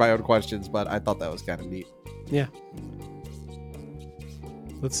to say it's my own questions, but I thought that was kind of neat. Yeah.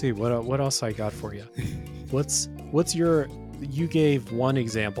 Let's see what else I got for you. What's your? You gave one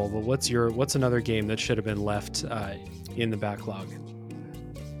example, but what's another game that should have been left in the backlog?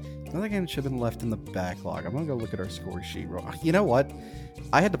 Another game that should have been left in the backlog. I'm gonna go look at our score sheet. You know what?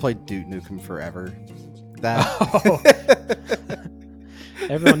 I had to play Duke Nukem Forever.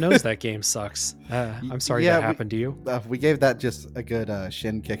 Everyone knows that game sucks. I'm sorry that happened to you. We gave that just a good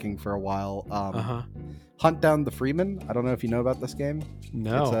shin kicking for a while. Hunt Down the Freeman. I don't know if you know about this game.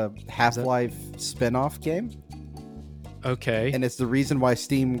 No. It's a Half-Life spin-off game. Okay. And it's the reason why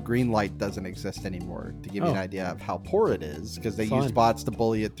Steam Greenlight doesn't exist anymore, to give you an idea of how poor it is, because they use bots to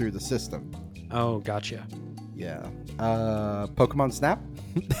bully it through the system. Oh, gotcha. Yeah. Pokemon Snap.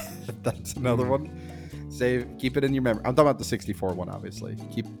 That's another one. Keep it in your memory. I'm talking about the 64 one, obviously.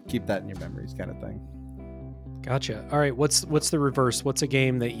 Keep that in your memories, kind of thing. Gotcha. All right. What's the reverse? What's a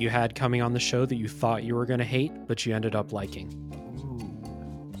game that you had coming on the show that you thought you were going to hate, but you ended up liking?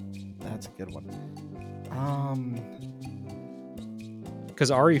 Ooh, that's a good one.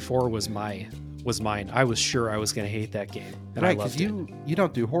 Because RE4 was mine. I was sure I was going to hate that game, and I loved it. You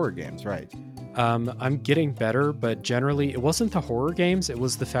don't do horror games, right? I'm getting better, but generally it wasn't the horror games. It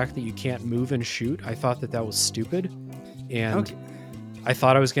was the fact that you can't move and shoot. I thought that was stupid, and I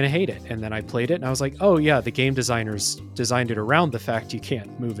thought I was going to hate it. And then I played it and I was like, oh yeah, the game designers designed it around the fact you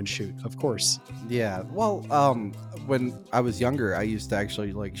can't move and shoot. Of course. Yeah. Well, when I was younger, I used to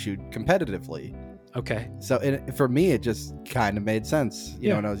actually shoot competitively. Okay. So for me, it just kind of made sense. You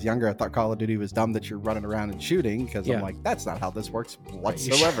know, when I was younger, I thought Call of Duty was dumb that you're running around and shooting because I'm like, that's not how this works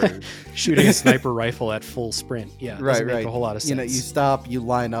whatsoever. Shooting a sniper rifle at full sprint. Yeah. Doesn't make a whole lot of sense. You know, you stop, you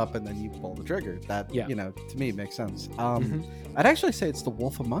line up, and then you pull the trigger. That, you know, to me makes sense. I'd actually say it's The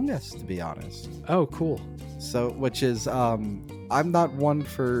Wolf Among Us, to be honest. Oh, cool. So, which is, I'm not one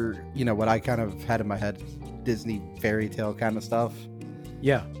for, you know, what I kind of had in my head, Disney fairy tale kind of stuff.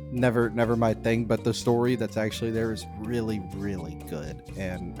 Yeah. Never my thing, but the story that's actually there is really, really good.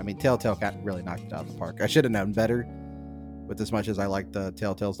 And I mean, Telltale really knocked it out of the park. I should have known better with as much as I like the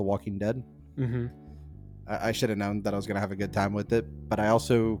Telltale's The Walking Dead. Mm-hmm. I should have known that I was going to have a good time with it, but I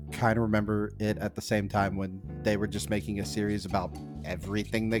also kind of remember it at the same time when they were just making a series about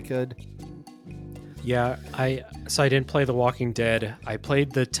everything they could. Yeah, I didn't play The Walking Dead. I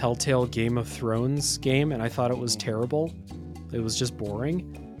played the Telltale Game of Thrones game, and I thought it was terrible. It was just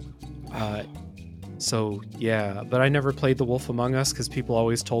boring. So yeah, but I never played The Wolf Among Us because people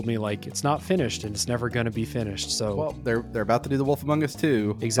always told me it's not finished and it's never going to be finished. So well, they're about to do The Wolf Among Us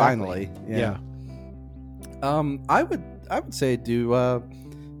 2. Exactly. Finally. Yeah. I would say do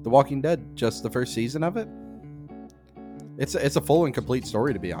The Walking Dead, just the first season of it. It's a full and complete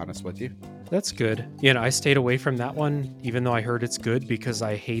story, to be honest with you. That's good. You know, I stayed away from that one, even though I heard it's good, because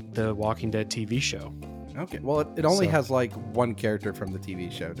I hate the Walking Dead TV show. Okay, well, it only has one character from the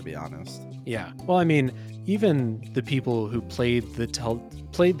TV show, to be honest. Yeah, well, I mean, even the people who played the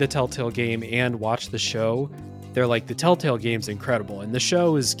Telltale game and watched the show, they're like, the Telltale game's incredible, and the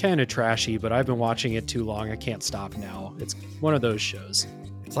show is kind of trashy, but I've been watching it too long, I can't stop now. It's one of those shows.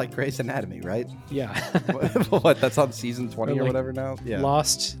 It's like Grey's Anatomy, right? Yeah. What? That's on season 20 or whatever now? Yeah.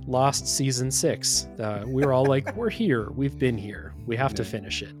 Lost season 6. We were all like, we're here, we've been here, we have to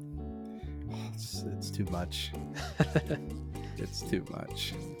finish it. It's too much. It's too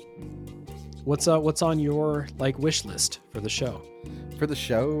much. What's on your wish list for the show? For the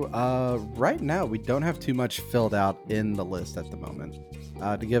show, right now we don't have too much filled out in the list at the moment.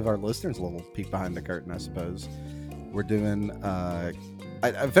 To give our listeners a little peek behind the curtain, I suppose, we're doing.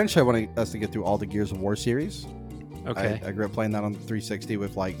 Eventually, I want us to get through all the Gears of War series. Okay. I grew up playing that on the 360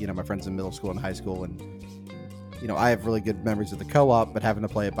 with my friends in middle school and high school, and I have really good memories of the co-op, but having to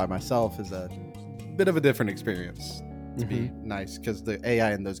play it by myself is a bit of a different experience. To be nice, because the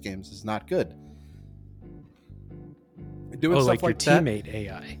AI in those games is not good. Doing stuff like your that. teammate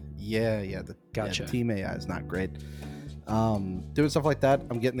AI. Yeah. Gotcha. Yeah, team AI is not great. Doing stuff like that.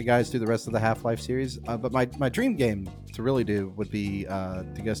 I'm getting the guys through the rest of the Half-Life series. But my dream game to really do would be to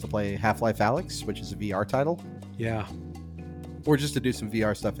get us to play Half-Life Alyx, which is a VR title. Yeah. Or just to do some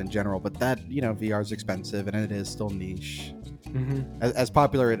VR stuff in general. But that, VR is expensive and it is still niche. Mm-hmm. As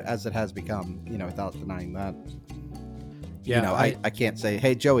popular as it has become, without denying that. Yeah. I can't say,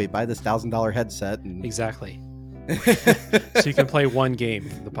 hey, Joey, buy this $1,000 headset. And... Exactly. So you can play one game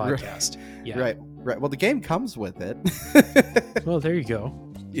for the podcast. Yeah. Right. Well, the game comes with it. Well, there you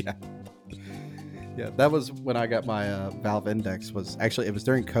go. Yeah. That was when I got my Valve Index. It was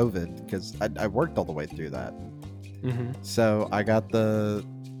during COVID because I worked all the way through that. Mm-hmm. So I got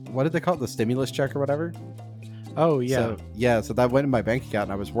what did they call it? The stimulus check or whatever. Oh yeah. So that went in my bank account,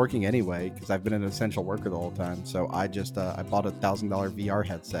 and I was working anyway because I've been an essential worker the whole time. So I just I bought a $1,000 VR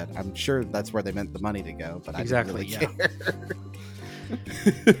headset. I'm sure that's where they meant the money to go, but I didn't really care.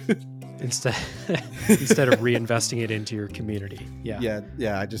 Instead of reinvesting it into your community. Yeah.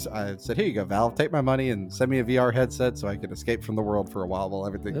 I said, here you go, Valve, take my money and send me a VR headset so I can escape from the world for a while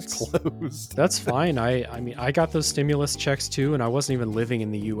everything's closed. That's fine. I mean, I got those stimulus checks too, and I wasn't even living in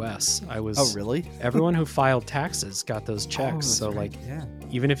the U.S. I was. Oh, really? Everyone who filed taxes got those checks. So right.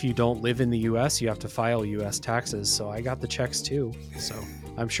 Even if you don't live in the U.S., you have to file U.S. taxes. So I got the checks too. So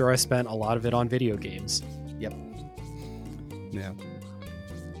I'm sure I spent a lot of it on video games. Yep. Yeah.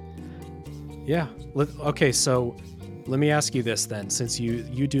 Yeah. Okay, so let me ask you this then. Since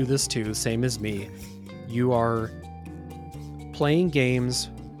you do this too, same as me, you are playing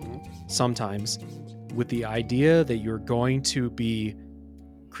games sometimes with the idea that you're going to be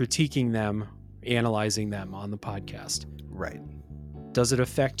critiquing them, analyzing them on the podcast. Right. Does it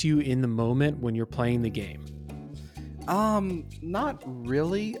affect you in the moment when you're playing the game? Not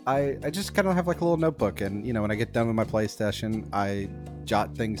really. I just kind of have like a little notebook, and when I get done with my play session, I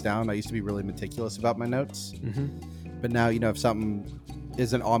jot things down. I used to be really meticulous about my notes, but now if something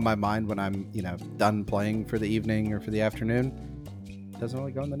isn't on my mind when I'm done playing for the evening or for the afternoon, it doesn't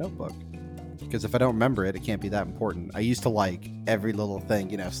really go in the notebook, because if I don't remember it, it can't be that important. I used to like every little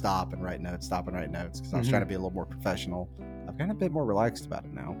thing, stop and write notes because I was trying to be a little more professional. I've gotten a bit more relaxed about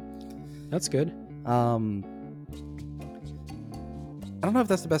it now. That's good. I don't know if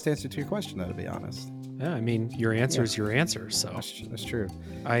that's the best answer to your question, though, to be honest. Yeah, I mean, your answer is your answer, so that's true.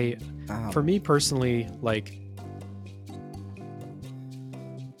 For me personally,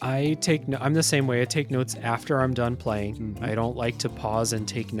 I'm the same way. I take notes after I'm done playing. Mm-hmm. I don't like to pause and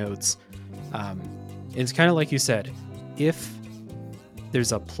take notes. It's kind of like you said, if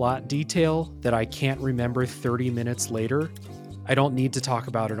there's a plot detail that I can't remember 30 minutes later, I don't need to talk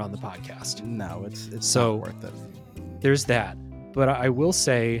about it on the podcast. No, it's so not worth it. There's that. But I will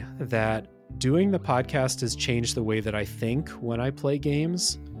say that doing the podcast has changed the way that I think when I play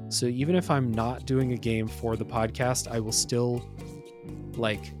games. So even if I'm not doing a game for the podcast, I will still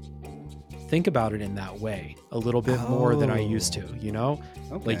think about it in that way a little bit more than I used to,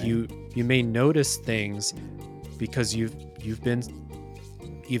 Okay. You may notice things because you've been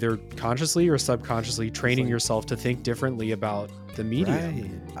either consciously or subconsciously training yourself to think differently about the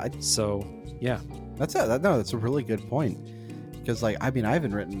medium. Right. That's a really good point. Because, I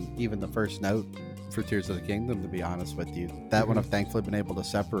haven't written even the first note for Tears of the Kingdom, to be honest with you. That one I've thankfully been able to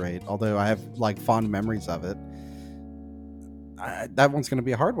separate. Although I have, fond memories of it. That one's going to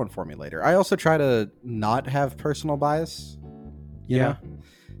be a hard one for me later. I also try to not have personal bias. You know?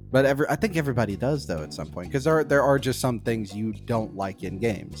 But I think everybody does, though, at some point. Because there are just some things you don't like in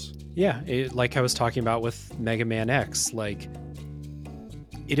games. Yeah, like I was talking about with Mega Man X.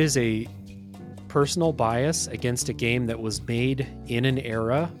 It is a personal bias against a game that was made in an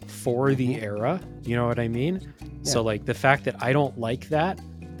era for the era. You know what I mean? Yeah. So the fact that I don't like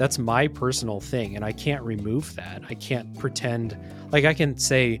that's my personal thing, and I can't remove that. I can't pretend I can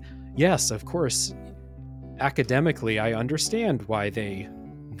say, yes, of course, academically, I understand why they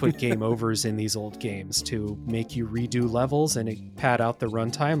put game overs in these old games to make you redo levels and pad out the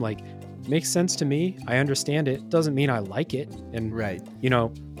runtime. Makes sense to me. I understand it. Doesn't mean I like it. And right.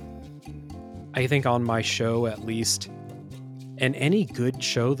 I think on my show, at least, and any good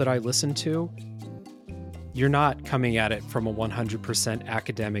show that I listen to, you're not coming at it from a 100%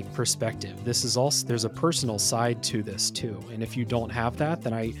 academic perspective. This is also, there's a personal side to this too. And if you don't have that,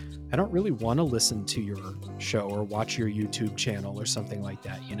 then I don't really want to listen to your show or watch your YouTube channel or something like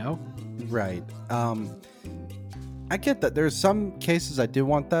that, Right. I get that. There's some cases I do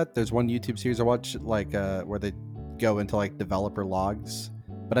want that. There's one YouTube series I watch where they go into developer logs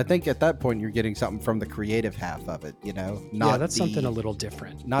But I think at that point you're getting something from the creative half of it, you know? Yeah, that's something a little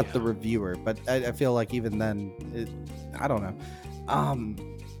different. Not the reviewer, but I feel like even then, I don't know.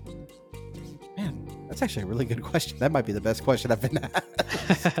 Man, that's actually a really good question. That might be the best question I've been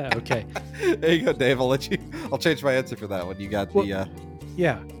asked. Okay. There you go, Dave. I'll change my answer for that one. You got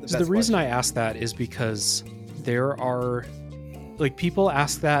Yeah. So the reason I ask that is because there are, like, people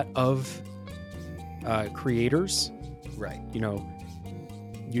ask that of creators, right? You know,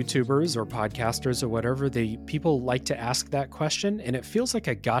 YouTubers or podcasters or whatever. People like to ask that question, and it feels like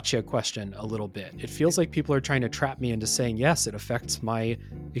a gotcha question a little bit. It feels like people are trying to trap me into saying, yes, it affects my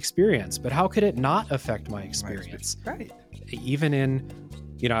experience, but how could it not affect my experience? Right. Even in,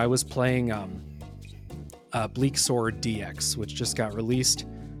 you know, I was playing Bleak Sword DX, which just got released.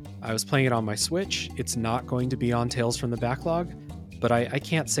 I was playing it on my Switch. It's not going to be on Tales from the Backlog, but I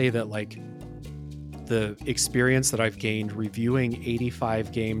can't say that, like, the experience that I've gained reviewing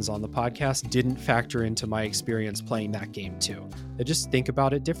 85 games on the podcast didn't factor into my experience playing that game too. I just think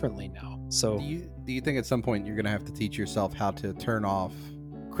about it differently now. So do you think at some point you're going to have to teach yourself how to turn off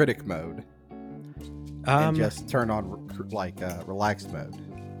critic mode and just turn on relaxed mode?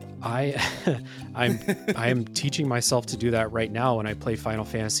 I'm teaching myself to do that right now when I play Final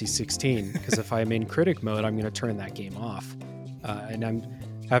Fantasy 16, because if I'm in critic mode, I'm going to turn that game off. And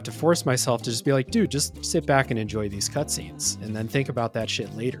I have to force myself to just be like, dude, just sit back and enjoy these cutscenes and then think about that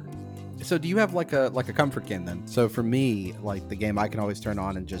shit later. So do you have like a comfort game then? So for me, like, the game I can always turn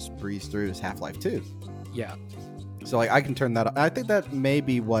on and just breeze through is Half-Life 2. Yeah. So, like, I can turn that on. I think that may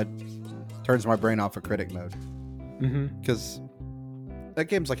be what turns my brain off of critic mode. Because that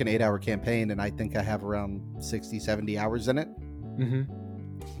game's like an 8-hour campaign, and I think I have around 60, 70 hours in it.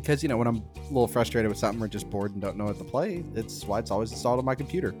 Because, you know, when I'm a little frustrated with something or just bored and don't know what to play, it's why it's always installed on my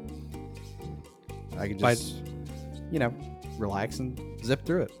computer. I can just, you know, relax and zip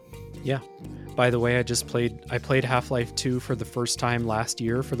through it. Yeah. By the way, I played Half-Life 2 for the first time last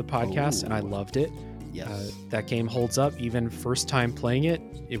year for the podcast, and I loved it. Yes. That game holds up. Even first time playing it,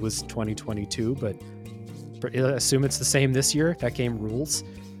 it was 2022, but assume it's the same this year. That game rules.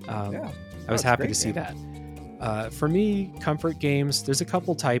 I was happy to see that. For me, comfort games, there's a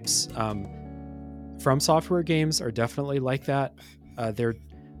couple types. From Software games are definitely like that. They're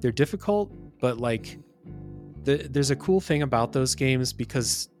difficult, but, like, there's a cool thing about those games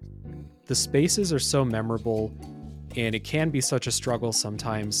because the spaces are so memorable, and it can be such a struggle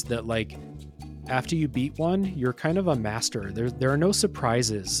sometimes that, like, after you beat one, you're kind of a master. There are no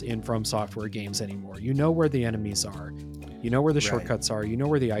surprises in From Software games anymore. You know where the enemies are. You know where the shortcuts are. You know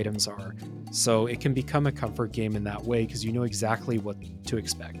where the items are. So it can become a comfort game in that way because you know exactly what to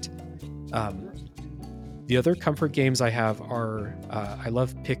expect. The other comfort games I have are, I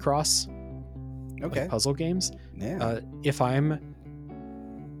love Picross, like puzzle games. Yeah. If I'm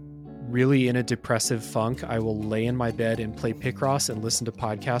really in a depressive funk, I will lay in my bed and play Picross and listen to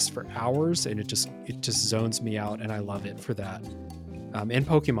podcasts for hours, and it just zones me out, and I love it for that. And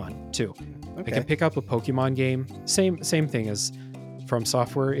Pokemon too. I can pick up a Pokemon game. Same thing as From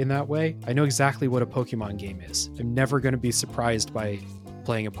Software in that way. I know exactly what a Pokemon game is. I'm never going to be surprised by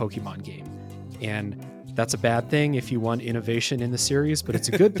playing a Pokemon game. And that's a bad thing if you want innovation in the series, but it's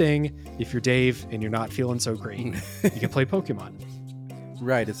a good thing if you're Dave and you're not feeling so great. You can play Pokemon.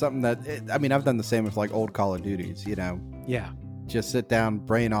 Right. It's something that, I've done the same with, like, old Call of Duties, you know? Yeah. Just sit down,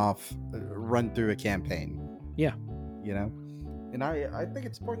 brain off, run through a campaign. Yeah. You know? And I think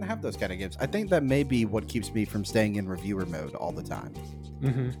it's important to have those kind of games. I think that may be what keeps me from staying in reviewer mode all the time.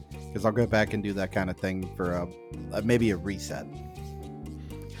 Because I'll go back and do that kind of thing for maybe a reset.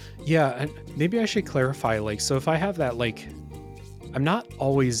 Yeah, and maybe I should clarify, like, so if I have that, like, I'm not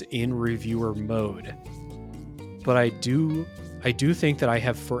always in reviewer mode, but I do think that I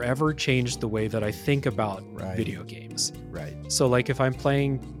have forever changed the way that I think about video games. Right. So, like, if I'm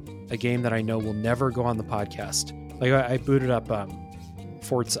playing a game that I know will never go on the podcast, like, I booted up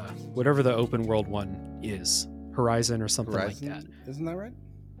Forza, whatever the open world one is, Horizon or something like that. Isn't that right?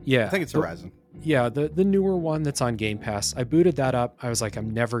 Yeah. I think it's Horizon. Yeah, the newer one that's on Game Pass. I booted that up. I was like,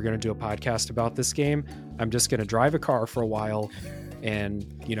 I'm never going to do a podcast about this game. I'm just going to drive a car for a while and,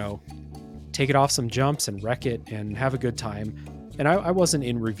 you know, take it off some jumps and wreck it and have a good time. And I wasn't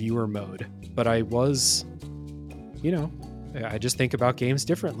in reviewer mode, but I was, you know, I just think about games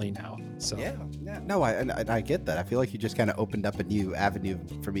differently now. So yeah. No, I get that. I feel like you just kind of opened up a new avenue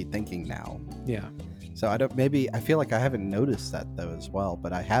for me thinking now. Yeah. So I feel like I haven't noticed that though as well,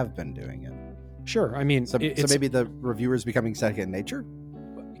 but I have been doing it. Sure. I mean, so maybe the reviewers becoming second nature?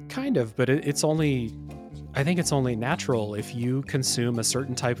 Kind of, but I think it's only natural if you consume a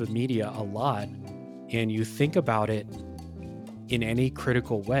certain type of media a lot and you think about it in any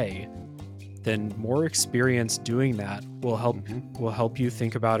critical way, then more experience doing that will help you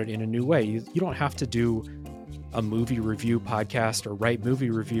think about it in a new way. You don't have to do a movie review podcast or write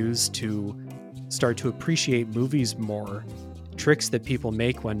movie reviews to start to appreciate movies more. Tricks that people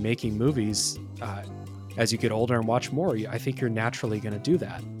make when making movies, as you get older and watch more, I think you're naturally going to do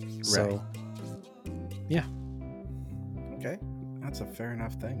that. Right. So, yeah. Okay, that's a fair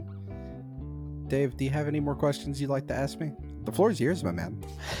enough thing. Dave, do you have any more questions you'd like to ask me? The floor is yours, my man.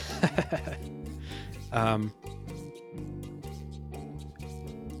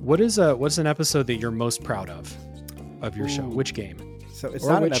 What's an episode that you're most proud of your show? Which game? So it's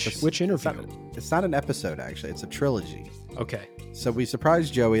not an episode. Which interview? It's not an episode, actually. It's a trilogy. Okay. So we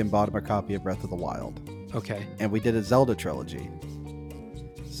surprised Joey and bought him a copy of Breath of the Wild. Okay. And we did a Zelda trilogy.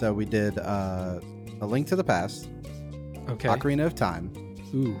 So we did A Link to the Past. Okay. Ocarina of Time.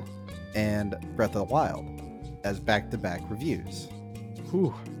 Ooh. And Breath of the Wild as back-to-back reviews.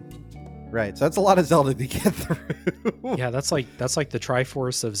 Ooh. Right. So that's a lot of Zelda to get through. Yeah, that's like the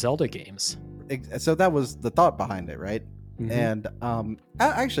Triforce of Zelda games. So that was the thought behind it, right? Mm-hmm. And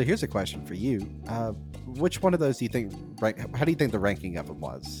actually, here's a question for you. Which one of those do you think how do you think the ranking of them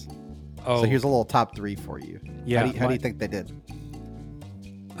was? Oh. So here's a little top 3 for you. Yeah. How do you think they did?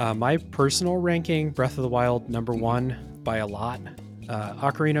 My personal ranking, Breath of the Wild, number 1 by a lot.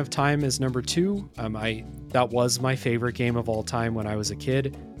 Ocarina of Time is number 2. That was my favorite game of all time when I was a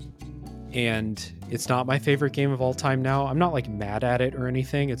kid. And it's not my favorite game of all time now. I'm not like mad at it or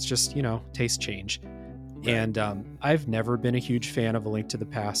anything. It's just, taste change. Right. And I've never been a huge fan of A Link to the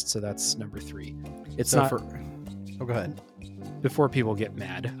Past, so that's number 3. It's so not. Go ahead. Before people get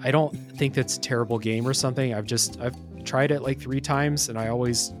mad, I don't think that's a terrible game or something. I've tried it like 3 times, and I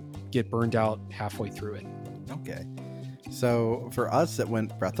always get burned out halfway through it. Okay. So for us, it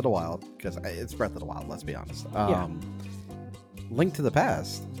went Breath of the Wild, because it's Breath of the Wild, let's be honest. Yeah. Link to the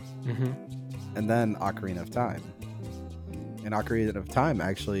Past. Mm-hmm. And then Ocarina of Time. And Ocarina of Time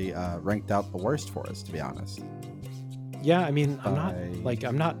actually ranked out the worst for us, to be honest. Yeah, I mean,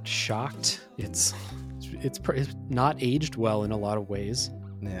 I'm not shocked. It's not aged well in a lot of ways.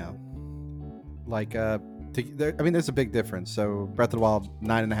 Yeah. Like, there's a big difference. So Breath of the Wild,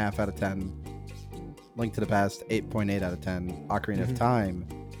 9.5 out of 10. Link to the Past, 8.8 out of 10. Ocarina of Time,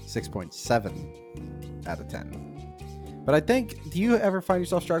 6.7 out of 10. But I think, do you ever find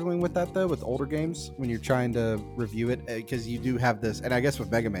yourself struggling with that, though, with older games when you're trying to review it? Because you do have this, and I guess with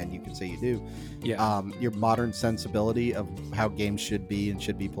Mega Man, you can say you do. Yeah. Your modern sensibility of how games should be and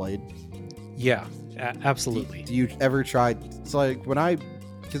should be played. Yeah, absolutely. Do you ever try? It's like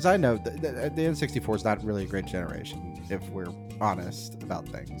because I know the N64 is not really a great generation, if we're honest about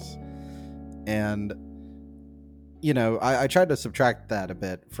things. And, I tried to subtract that a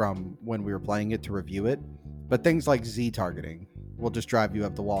bit from when we were playing it to review it. But things like Z targeting will just drive you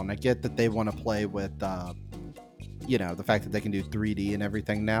up the wall. And I get that they want to play with, the fact that they can do 3D and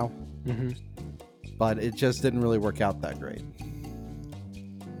everything now. Mm-hmm. But it just didn't really work out that great.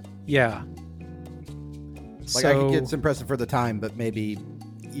 Yeah. Like, I could get impressive for the time, but maybe,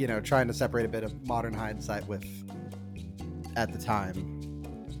 trying to separate a bit of modern hindsight with at the time.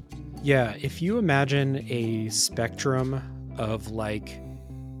 Yeah, if you imagine a spectrum of, like,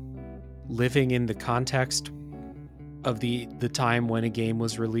 living in the context of the time when a game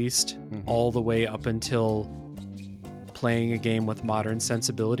was released, all the way up until playing a game with modern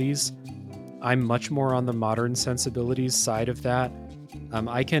sensibilities, I'm much more on the modern sensibilities side of that.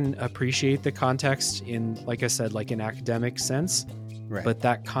 I can appreciate the context in, like I said, like an academic sense, right. But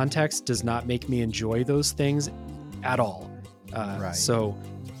that context does not make me enjoy those things at all. Right. So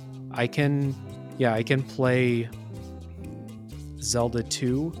I can play Zelda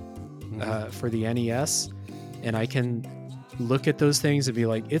 2 for the NES, and I can look at those things and be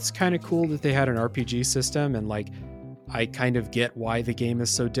like, it's kind of cool that they had an RPG system, and like I kind of get why the game is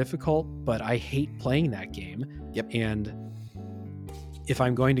so difficult, but I hate playing that game. Yep. And if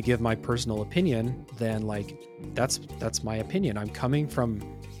I'm going to give my personal opinion, then like that's my opinion. I'm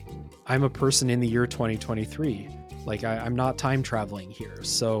a person in the year 2023. Like I'm not time traveling here.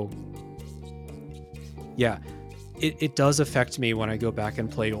 So yeah, it does affect me when I go back and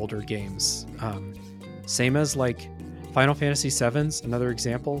play older games. Same as like Final Fantasy VII's another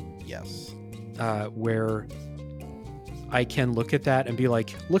example. Yes. Where I can look at that and be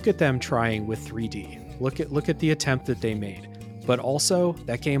like, look at them trying with 3D. Look at the attempt that they made. But also,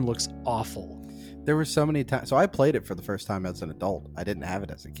 that game looks awful. There were so many times. So I played it for the first time as an adult. I didn't have it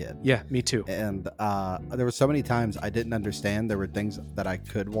as a kid. Yeah, me too. And there were so many times I didn't understand. There were things that I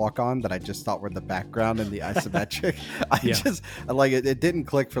could walk on that I just thought were the background and the isometric. It didn't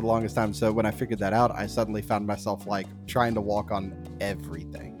click for the longest time. So when I figured that out, I suddenly found myself like trying to walk on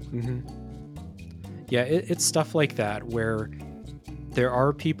everything. Mm-hmm. Yeah, it's stuff like that where there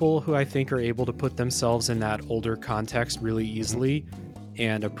are people who I think are able to put themselves in that older context really easily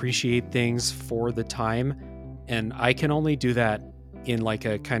and appreciate things for the time. And I can only do that in like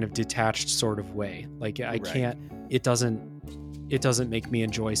a kind of detached sort of way. Like I can't, it doesn't make me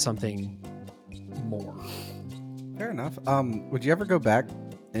enjoy something more. Fair enough. Would you ever go back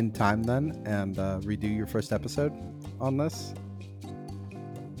in time then and redo your first episode on this?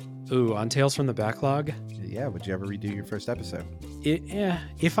 Ooh, on Tales from the Backlog? Yeah, would you ever redo your first episode?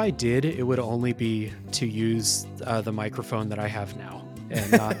 If I did, it would only be to use the microphone that I have now,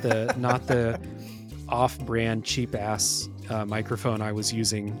 and not the off-brand cheap-ass microphone I was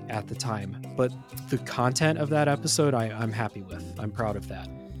using at the time. But the content of that episode, I'm happy with. I'm proud of that.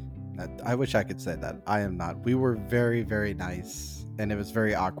 I wish I could say that. I am not. We were very, very nice, and it was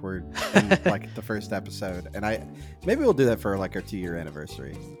very awkward in like the first episode. And maybe we'll do that for like our 2-year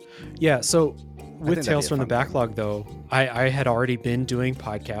anniversary. Yeah, so with Tales from the Backlog, though, I had already been doing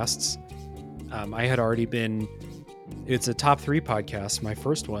podcasts. I had already been... It's a top 3 podcast, my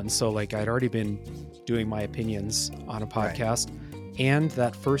first one. So like I'd already been doing my opinions on a podcast. Right. And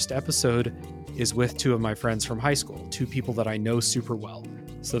that first episode is with 2 of my friends from high school, 2 people that I know super well.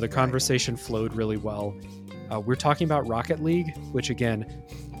 So the conversation flowed really well. We're talking about Rocket League, which again,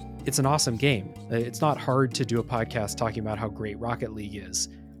 it's an awesome game. It's not hard to do a podcast talking about how great Rocket League is.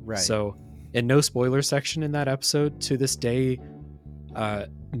 Right. So, and no spoiler section in that episode. To this day,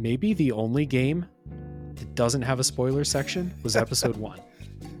 maybe the only game that doesn't have a spoiler section was episode 1.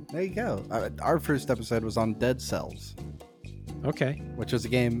 There you go. Our first episode was on Dead Cells. Okay. Which was a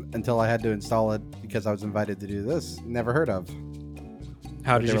game until I had to install it because I was invited to do this. Never heard of.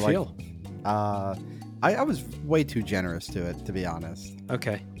 How did you feel? I was way too generous to it, to be honest.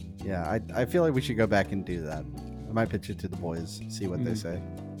 Okay. Yeah, I feel like we should go back and do that. I might pitch it to the boys, see what they say.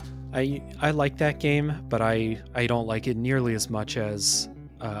 I like that game, but I don't like it nearly as much as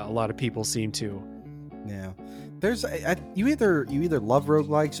a lot of people seem to. Yeah. There's you either love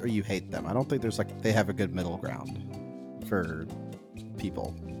roguelikes or you hate them. I don't think there's they have a good middle ground for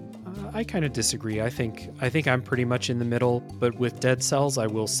people. I kind of disagree. I think I'm pretty much in the middle, but with Dead Cells, I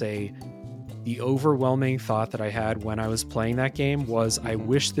will say the overwhelming thought that I had when I was playing that game was I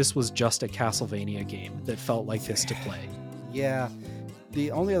wish this was just a Castlevania game that felt like this to play. Yeah.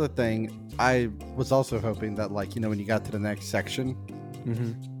 The only other thing, I was also hoping that when you got to the next section,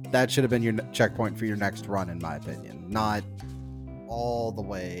 that should have been your checkpoint for your next run, in my opinion. Not all the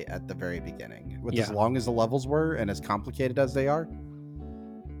way at the very beginning. As long as the levels were and as complicated as they are,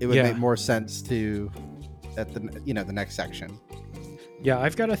 it would make more sense to at the next section. Yeah,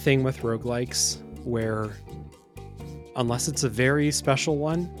 I've got a thing with roguelikes where unless it's a very special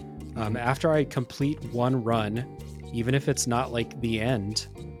one, after I complete one run, even if it's not like the end,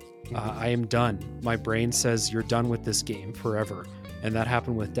 I am done. My brain says you're done with this game forever. And that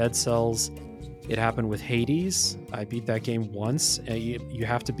happened with Dead Cells. It happened with Hades. I beat that game once. You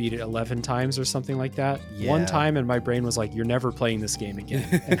have to beat it 11 times or something like that. Yeah. One time, and my brain was like, you're never playing this game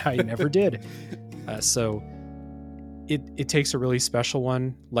again. And I never did. So it takes a really special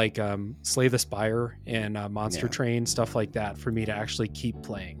one, like Slay the Spire and Monster Train, stuff like that, for me to actually keep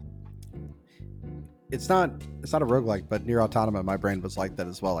playing. It's not a roguelike, but Nier Automata, my brain was like that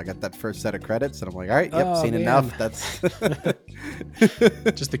as well. I got that first set of credits, and I'm like, all right, seen enough. That's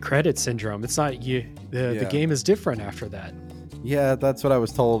just the credit syndrome. It's not you. The game is different after that. Yeah, that's what I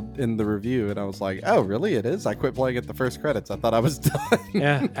was told in the review, and I was like, oh, really? It is? I quit playing at the first credits. I thought I was done.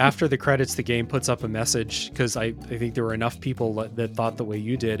 Yeah, after the credits, the game puts up a message, because I think there were enough people that thought the way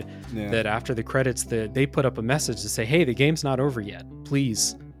you did, that after the credits, they put up a message to say, hey, the game's not over yet.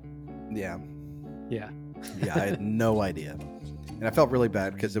 Please. Yeah. Yeah. Yeah, I had no idea. And I felt really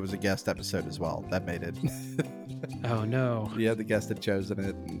bad because it was a guest episode as well. That made it. Oh, no. Yeah, the guest had chosen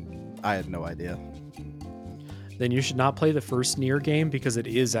it, and I had no idea. Then you should not play the first Nier game because it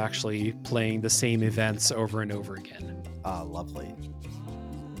is actually playing the same events over and over again. Lovely.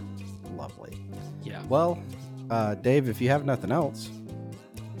 Lovely. Yeah. Well, Dave, if you have nothing else,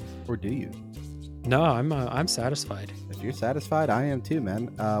 or do you? No, I'm satisfied. If you're satisfied, I am too, man.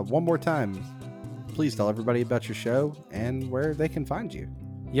 One more time, please tell everybody about your show and where they can find you.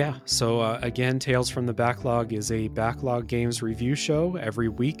 Yeah, so again, Tales from the Backlog is a Backlog Games review show. Every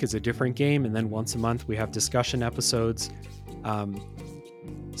week is a different game, and then once a month we have discussion episodes.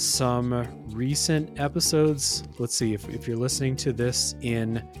 some recent episodes. Let's see, if you're listening to this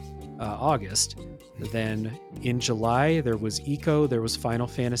in August, then in July there was Eco, there was Final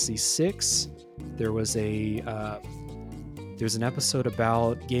Fantasy VI, there was there's an episode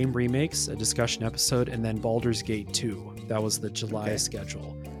about game remakes, a discussion episode, and then Baldur's Gate 2. That was the July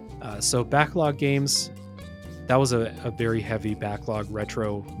schedule. So Backlog games, that was a very heavy Backlog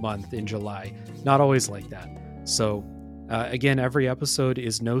retro month in July. Not always like that. So again, every episode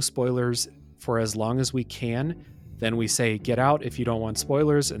is no spoilers for as long as we can. Then we say get out if you don't want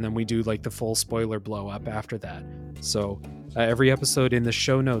spoilers, and then we do like the full spoiler blow up after that. So every episode in the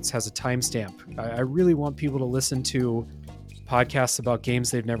show notes has a timestamp. I really want people to listen to podcasts about games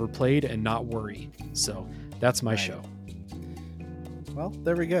they've never played and not worry. So that's my show. Well,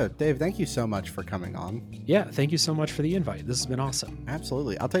 there we go. Dave, thank you so much for coming on. Yeah, thank you so much for the invite. This has been awesome.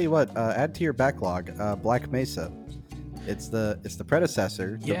 Absolutely. I'll tell you what, add to your backlog, Black Mesa. It's the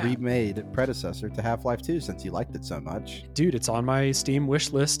predecessor, the remade predecessor to Half-Life 2, since you liked it so much. Dude, it's on my Steam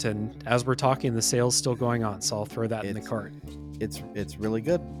wish list, and as we're talking, the sale's still going on, so I'll throw that in the cart. It's really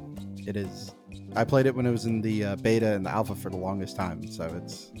good. It is. I played it when it was in the beta and the alpha for the longest time, so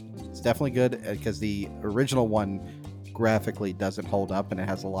it's definitely good, because the original one graphically doesn't hold up, and it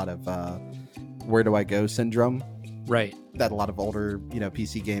has a lot of where do I go syndrome, right, that a lot of older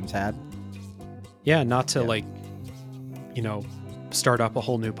PC games had. Yeah, not to start up a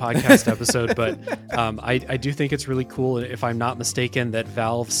whole new podcast episode, but I do think it's really cool, if I'm not mistaken, that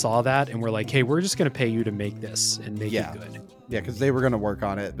Valve saw that and were like, hey, we're just going to pay you to make this and make it good. Yeah, because they were going to work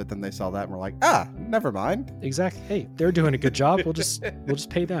on it, but then they saw that and were like, never mind. Exactly. Hey, they're doing a good job. We'll just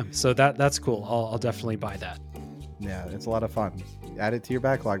pay them. So that's cool. I'll definitely buy that. Yeah, it's a lot of fun. Add it to your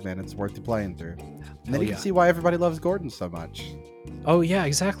backlog, man. It's worth the playing through. And then you can see why everybody loves Gordon so much. Oh, yeah,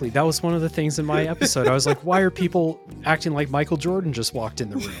 exactly. That was one of the things in my episode. I was like, why are people acting like Michael Jordan just walked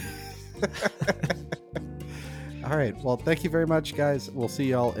in the room? All right. Well, thank you very much, guys. We'll see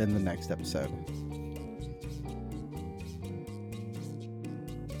y'all in the next episode.